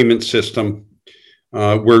payment system.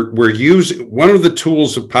 We're using one of the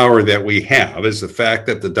tools of power that we have is the fact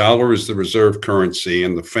that the dollar is the reserve currency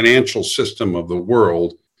and the financial system of the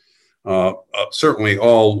world, certainly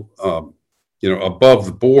all above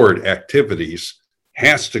the board activities,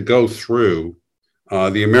 has to go through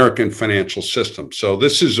the American financial system. So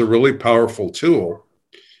this is a really powerful tool,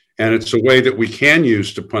 and it's a way that we can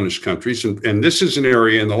use to punish countries. And this is an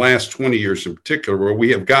area in the last 20 years in particular where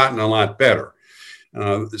we have gotten a lot better.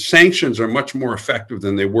 The sanctions are much more effective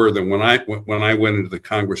than they were when I went into the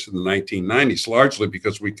Congress in the 1990s, largely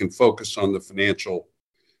because we can focus on the financial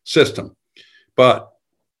system. But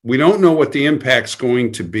we don't know what the impact's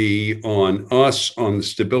going to be on us, on the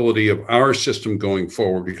stability of our system going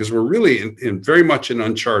forward, because we're really in very much in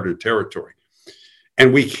uncharted territory.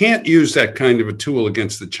 And we can't use that kind of a tool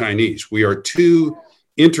against the Chinese. We are too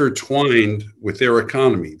intertwined with their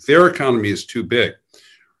economy. Their economy is too big.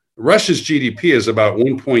 Russia's GDP is about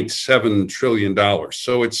 $1.7 trillion.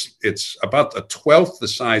 So it's about a 12th the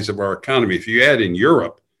size of our economy. If you add in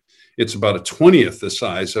Europe, it's about a 20th the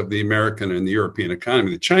size of the American and the European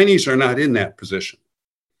economy. The Chinese are not in that position.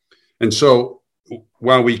 And so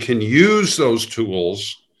while we can use those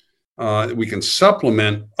tools, we can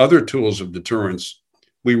supplement other tools of deterrence,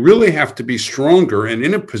 we really have to be stronger and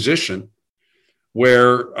in a position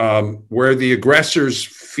where the aggressors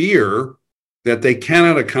fear that they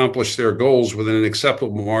cannot accomplish their goals within an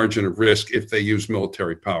acceptable margin of risk if they use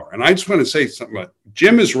military power. And I just want to say something about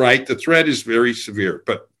Jim is right. The threat is very severe.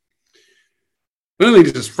 But one of the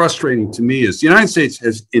things that's frustrating to me is the United States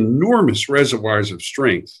has enormous reservoirs of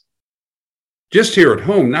strength just here at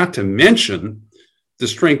home, not to mention the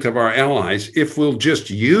strength of our allies, if we'll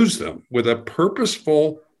just use them with a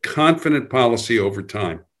purposeful, confident policy over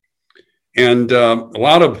time. And a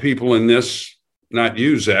lot of people in this, not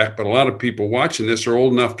you, Zach, but a lot of people watching this are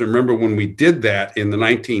old enough to remember when we did that in the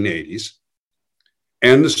 1980s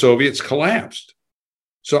and the Soviets collapsed.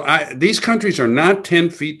 So these countries are not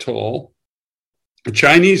 10 feet tall. The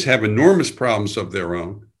Chinese have enormous problems of their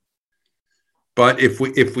own. But if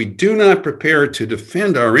we do not prepare to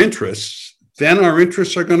defend our interests, then our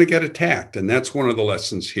interests are going to get attacked. And that's one of the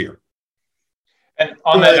lessons here. And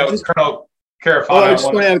on that note, Colonel Carafano. I just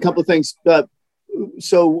want to add a couple of things.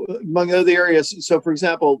 So among other areas, so for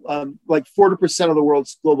example, like 40% of the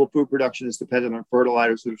world's global food production is dependent on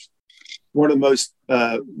fertilizers. One of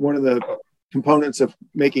the components of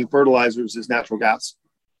making fertilizers is natural gas.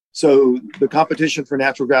 So the competition for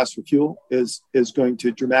natural gas for fuel is going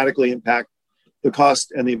to dramatically impact the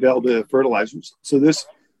cost and the availability of fertilizers. So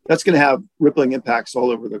that's going to have rippling impacts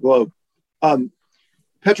all over the globe.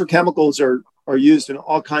 Petrochemicals are used in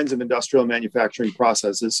all kinds of industrial manufacturing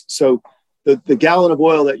processes. So the gallon of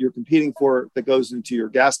oil that you're competing for that goes into your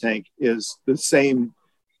gas tank is the same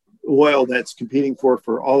oil that's competing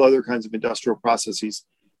for all other kinds of industrial processes.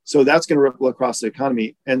 So that's going to ripple across the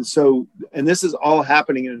economy. And this is all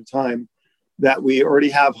happening at a time that we already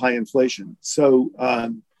have high inflation. So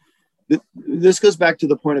this goes back to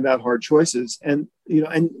the point about hard choices. And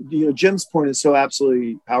Jim's point is so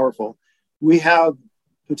absolutely powerful. We have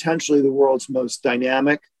potentially the world's most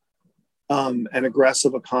dynamic and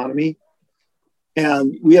aggressive economy.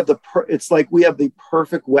 And we have it's like we have the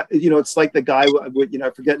perfect, it's like the guy, I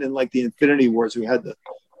forget in like the Infinity Wars who had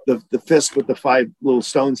the fist with the 5 little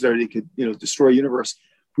stones there that he could, destroy universe.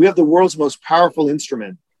 We have the world's most powerful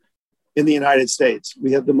instrument in the United States.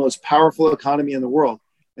 We have the most powerful economy in the world.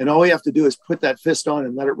 And all we have to do is put that fist on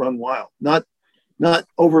and let it run wild, not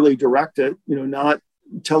overly direct it, not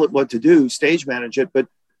tell it what to do, stage manage it, but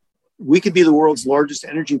we could be the world's largest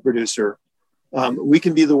energy producer. We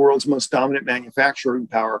can be the world's most dominant manufacturing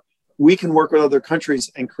power. We can work with other countries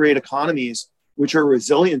and create economies which are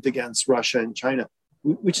resilient against Russia and China.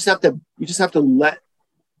 We just have to let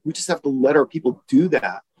our people do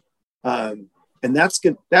that. And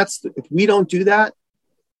if we don't do that,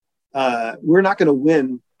 we're not going to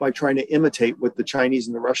win by trying to imitate what the Chinese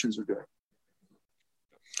and the Russians are doing.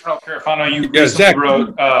 Colonel Carafano, you recently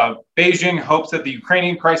wrote, Beijing hopes that the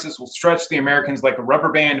Ukrainian crisis will stretch the Americans like a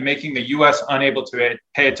rubber band, making the U.S. unable to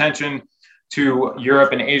pay attention to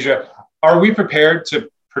Europe and Asia. Are we prepared to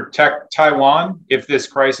protect Taiwan if this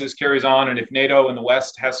crisis carries on and if NATO and the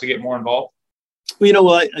West has to get more involved?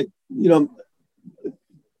 Well,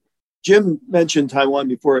 Jim mentioned Taiwan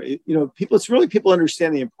before. People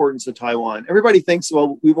understand the importance of Taiwan. Everybody thinks,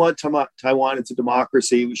 well, we want Taiwan. It's a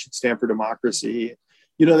democracy. We should stand for democracy.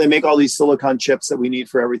 They make all these silicon chips that we need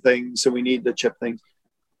for everything. So we need the chip things.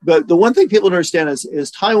 But the one thing people don't understand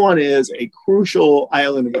is Taiwan is a crucial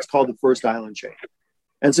island of what's called the first island chain.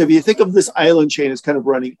 And so if you think of this island chain as kind of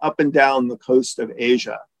running up and down the coast of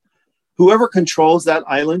Asia, whoever controls that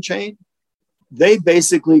island chain, they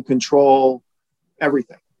basically control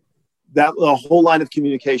everything. That the whole line of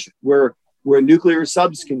communication, where nuclear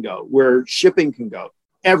subs can go, where shipping can go,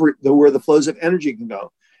 where the flows of energy can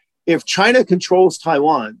go. If China controls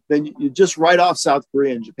Taiwan, then you just write off South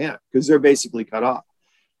Korea and Japan because they're basically cut off.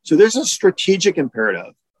 So there's a strategic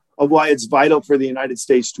imperative of why it's vital for the United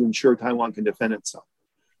States to ensure Taiwan can defend itself.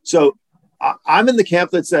 So I'm in the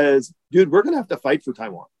camp that says, dude, we're going to have to fight for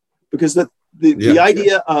Taiwan, because the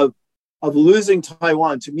idea of losing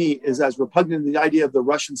Taiwan to me is as repugnant as the idea of the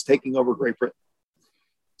Russians taking over Great Britain.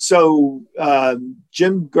 So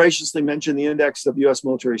Jim graciously mentioned the index of U.S.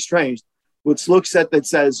 military strength, which looks at that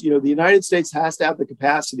says, the United States has to have the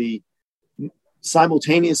capacity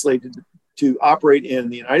simultaneously to operate in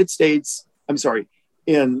the United States,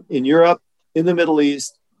 in Europe, in the Middle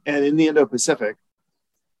East, and in the Indo-Pacific.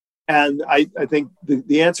 And I think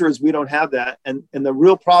the answer is we don't have that. And the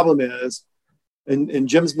real problem is, and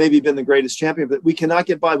Jim's maybe been the greatest champion, but we cannot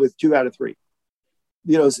get by with 2 out of 3.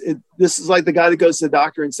 This is like the guy that goes to the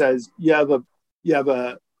doctor and says, you have a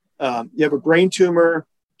brain tumor,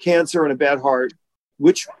 cancer, and a bad heart.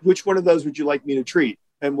 Which one of those would you like me to treat?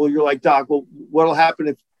 And you're like, doc, what'll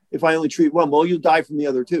happen if I only treat one? Well, you'll die from the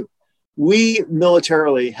other 2. We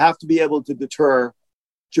militarily have to be able to deter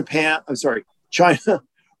China,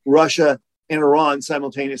 Russia, and Iran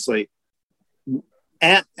simultaneously,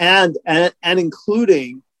 and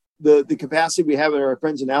including the capacity we have in our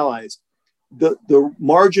friends and allies. The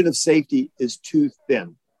margin of safety is too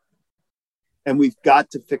thin, and we've got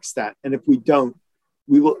to fix that. And if we don't,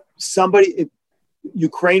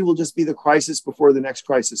 Ukraine will just be the crisis before the next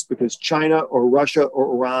crisis, because China or Russia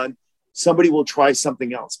or Iran, somebody will try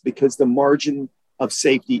something else, because the margin of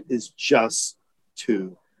safety is just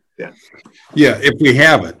too thin. Yeah, if we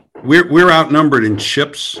have it. We're outnumbered in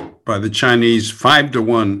ships by the Chinese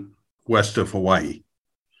 5-1 west of Hawaii.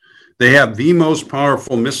 They have the most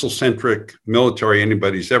powerful missile-centric military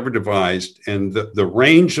anybody's ever devised, and the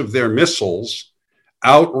range of their missiles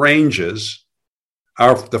outranges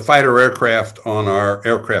the fighter aircraft on our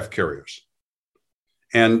aircraft carriers.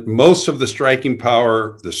 And most of the striking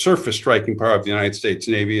power, the surface striking power of the United States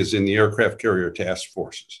Navy, is in the aircraft carrier task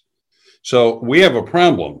forces. So we have a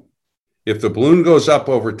problem. If the balloon goes up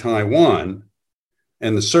over Taiwan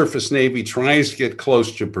and the surface Navy tries to get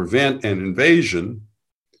close to prevent an invasion,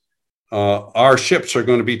 our ships are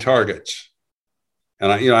going to be targets.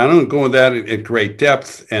 And I don't go into that at great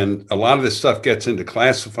depth, and a lot of this stuff gets into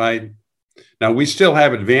classified. Now, we still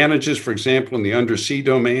have advantages, for example, in the undersea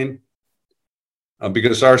domain,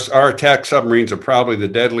 because our attack submarines are probably the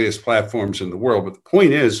deadliest platforms in the world. But the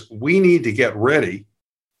point is, we need to get ready.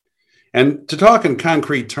 And to talk in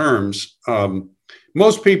concrete terms,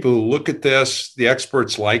 most people who look at this, the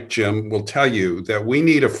experts like Jim, will tell you that we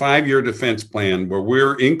need a 5-year defense plan where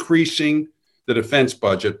we're increasing the defense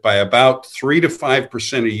budget by about 3 to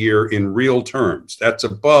 5% a year in real terms. That's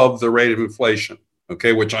above the rate of inflation,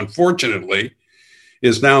 okay, which unfortunately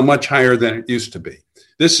is now much higher than it used to be.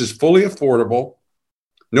 This is fully affordable.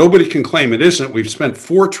 Nobody can claim it isn't. We've spent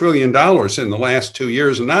 $4 trillion in the last 2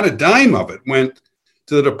 years, and not a dime of it went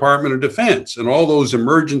to the Department of Defense and all those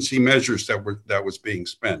emergency measures that was being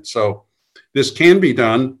spent. So this can be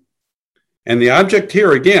done. And the object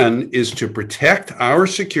here, again, is to protect our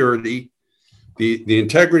security, the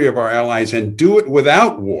integrity of our allies, and do it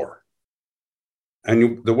without war.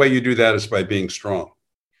 And the way you do that is by being strong.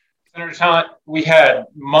 Senator Talent, we had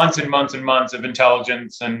months and months and months of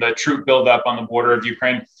intelligence and the troop buildup on the border of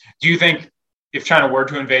Ukraine. Do you think if China were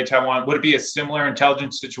to invade Taiwan, would it be a similar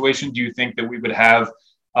intelligence situation? Do you think that we would have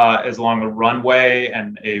as long a runway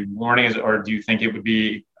and a warning, or do you think it would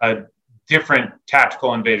be a different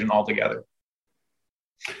tactical invasion altogether?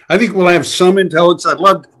 I think we'll have some intelligence. I'd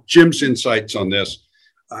love Jim's insights on this.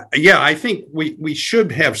 I think we should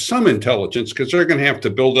have some intelligence, because they're going to have to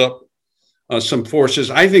build up some forces.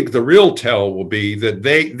 I think the real tell will be that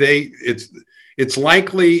it's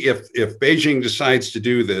likely if Beijing decides to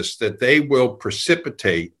do this, that they will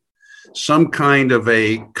precipitate some kind of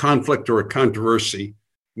a conflict or a controversy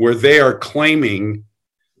where they are claiming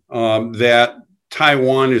that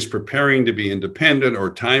Taiwan is preparing to be independent, or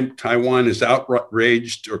Taiwan is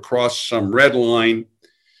outraged or crossed some red line,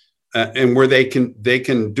 and where they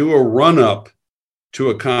can do a run-up to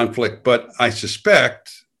a conflict. But I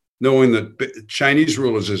suspect, knowing the Chinese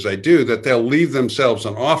rulers as I do, that they'll leave themselves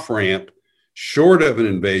an off-ramp short of an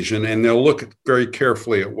invasion, and they'll look very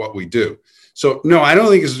carefully at what we do. So, no, I don't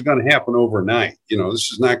think this is going to happen overnight.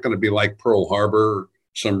 This is not going to be like Pearl Harbor,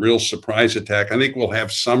 some real surprise attack. I think we'll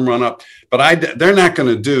have some run up, but they're not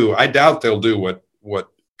going to do, I doubt they'll do what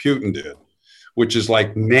Putin did, which is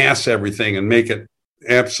like mass everything and make it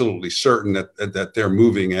absolutely certain that they're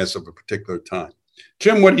moving as of a particular time.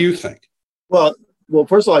 Jim, what do you think? Well,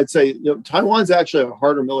 first of all, I'd say Taiwan's actually a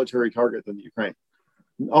harder military target than the Ukraine.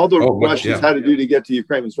 All the Russians had to do to get to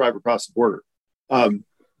Ukraine was drive across the border.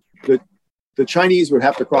 The Chinese would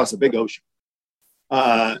have to cross a big ocean,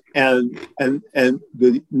 and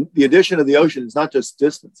the addition of the ocean is not just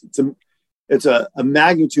distance; it's a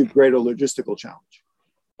magnitude greater logistical challenge.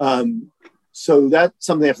 So that's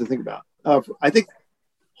something they have to think about. I think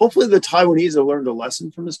hopefully the Taiwanese have learned a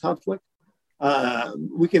lesson from this conflict.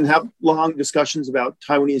 We can have long discussions about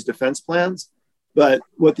Taiwanese defense plans, but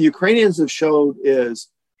what the Ukrainians have showed is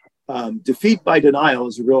defeat by denial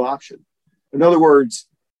is a real option. In other words,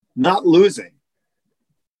 not losing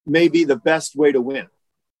may be the best way to win,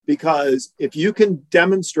 because if you can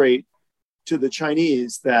demonstrate to the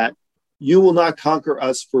Chinese that you will not conquer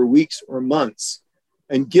us for weeks or months,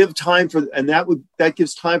 and give time for, and that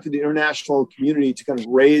gives time for the international community to kind of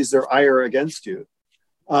raise their ire against you.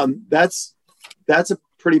 That's a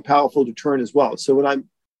pretty powerful deterrent as well. So what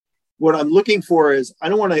I'm looking for is, I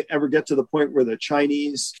don't want to ever get to the point where the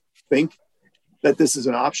Chinese think that this is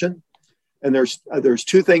an option. And there's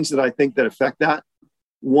two things that I think that affect that.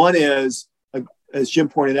 One is, as Jim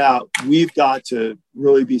pointed out, we've got to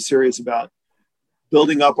really be serious about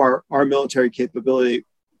building up our military capability,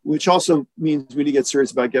 which also means we need to get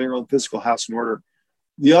serious about getting our own physical house in order.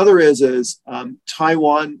 The other is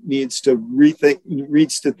Taiwan needs to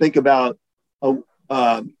think about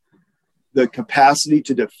the capacity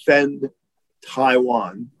to defend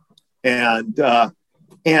Taiwan, and the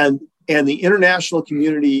international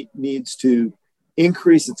community needs to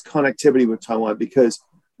increase its connectivity with Taiwan, because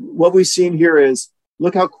what we've seen here is,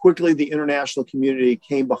 look how quickly the international community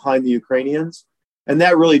came behind the Ukrainians. And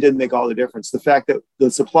that really did make all the difference. The fact that the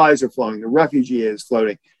supplies are flowing, the refugee aid is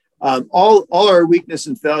floating, all our weakness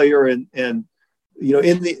and failure, and in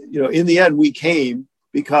the end, we came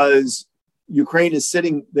because Ukraine is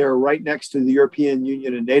sitting there right next to the European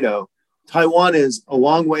Union and NATO. Taiwan is a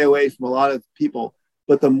long way away from a lot of people,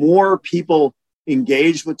 but the more people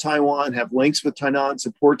engage with Taiwan, have links with Taiwan,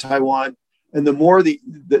 support Taiwan, and the more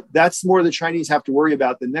that's more the Chinese have to worry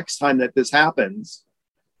about the next time that this happens.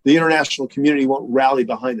 The international community won't rally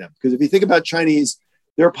behind them. Because if you think about Chinese,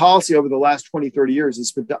 their policy over the last 20, 30 years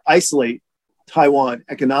has been to isolate Taiwan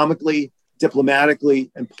economically,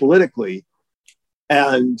 diplomatically, and politically.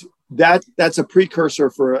 And that's a precursor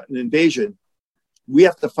for an invasion. We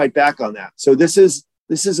have to fight back on that. So this is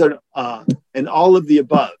an all of the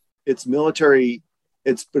above. It's military,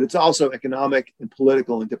 but it's also economic and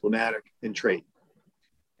political and diplomatic and trade.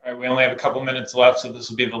 All right, we only have a couple minutes left, so this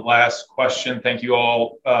will be the last question. Thank you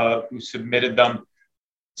all who submitted them.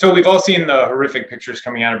 So we've all seen the horrific pictures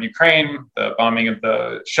coming out of Ukraine, the bombing of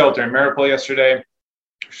the shelter in Mariupol yesterday.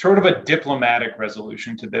 Short of a diplomatic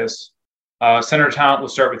resolution to this, Senator Talent, we'll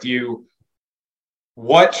start with you.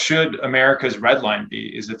 What should America's red line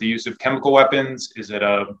be? Is it the use of chemical weapons? Is it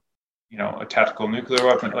a tactical nuclear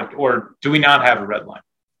weapon? Or do we not have a red line?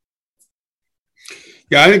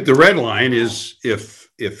 Yeah, I think the red line is if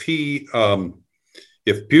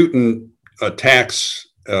Putin attacks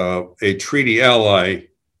a treaty ally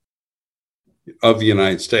of the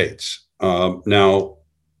United States, now,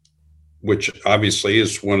 which obviously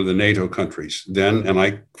is one of the NATO countries, then, and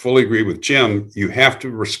I fully agree with Jim, you have to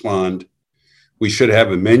respond. We should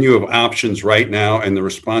have a menu of options right now, and the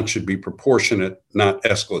response should be proportionate, not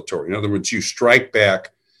escalatory. In other words, you strike back,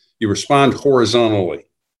 you respond horizontally,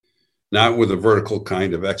 not with a vertical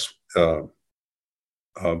kind of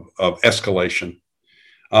escalation.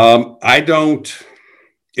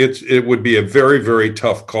 It would be a very, very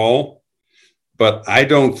tough call, but I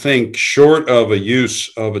don't think, short of a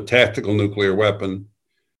use of a tactical nuclear weapon,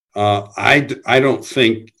 I don't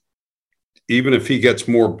think, even if he gets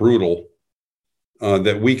more brutal,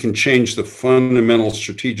 that we can change the fundamental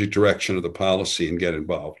strategic direction of the policy and get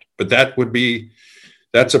involved. But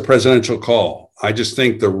that's a presidential call. I just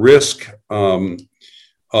think the risk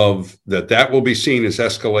of that will be seen as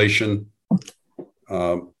escalation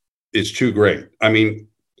is too great. I mean,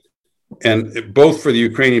 and both for the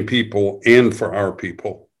Ukrainian people and for our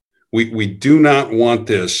people, we do not want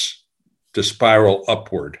this to spiral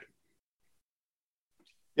upward.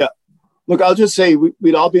 Yeah. Look, I'll just say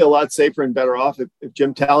we'd all be a lot safer and better off if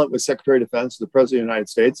Jim Talent was Secretary of Defense, the President of the United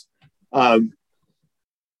States.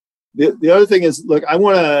 The other thing is, look,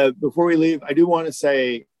 before we leave, I do want to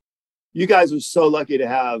say, you guys are so lucky to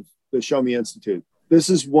have the Show Me Institute. This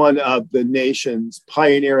is one of the nation's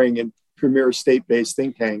pioneering and premier state-based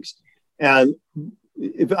think tanks. And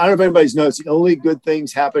if I don't know if anybody's noticed, the only good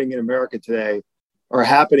things happening in America today are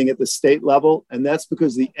happening at the state level. And that's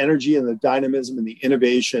because the energy and the dynamism and the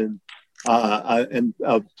innovation and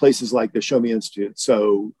places like the Show Me Institute.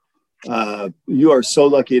 So you are so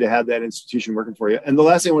lucky to have that institution working for you. And the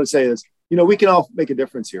last thing I want to say is, you know, we can all make a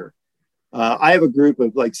difference here. I have a group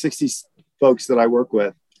of like 60 folks that I work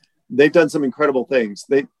with. They've done some incredible things.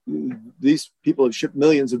 These people have shipped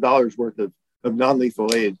millions of dollars worth of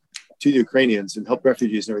non-lethal aid to the Ukrainians and help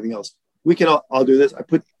refugees and everything else. We can all do this. I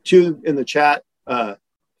put two in the chat,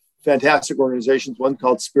 fantastic organizations, one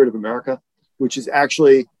called Spirit of America, which is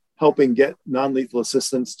actually helping get non-lethal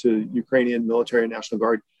assistance to Ukrainian military and National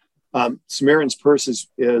Guard. Samaritan's Purse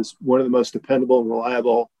is one of the most dependable and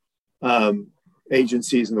reliable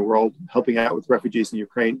agencies in the world, helping out with refugees in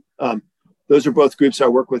Ukraine. Those are both groups I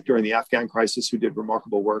worked with during the Afghan crisis who did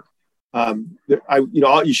remarkable work.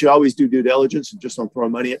 You should always do due diligence and just don't throw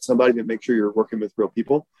money at somebody, but make sure you're working with real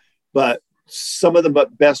people. But some of the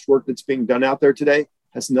best work that's being done out there today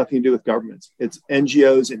has nothing to do with governments. It's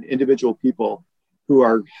NGOs and individual people who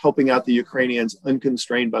are helping out the Ukrainians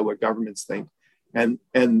unconstrained by what governments think. And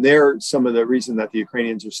they're some of the reason that the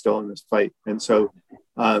Ukrainians are still in this fight. And so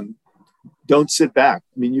don't sit back.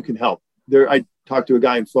 I mean, you can help. I talked to a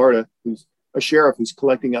guy in Florida who's a sheriff who's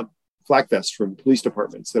collecting up flak vests from police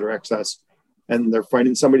departments that are excess, and they're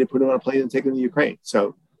finding somebody to put them on a plane and take them to Ukraine.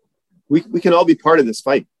 So we can all be part of this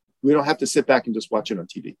fight. We don't have to sit back and just watch it on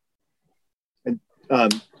TV. And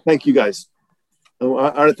thank you guys. I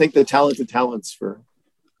want to thank the talented talents for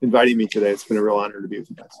inviting me today. It's been a real honor to be with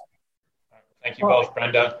you guys. Thank you both.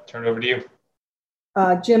 Brenda, turn it over to you.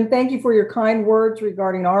 Jim, thank you for your kind words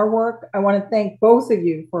regarding our work. I want to thank both of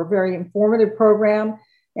you for a very informative program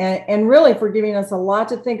and really for giving us a lot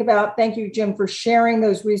to think about. Thank you, Jim, for sharing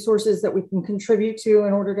those resources that we can contribute to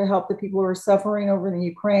in order to help the people who are suffering over in the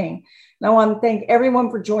Ukraine. And I want to thank everyone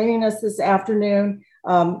for joining us this afternoon.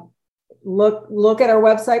 Look at our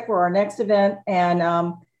website for our next event,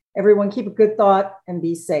 and everyone keep a good thought and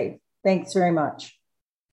be safe. Thanks very much.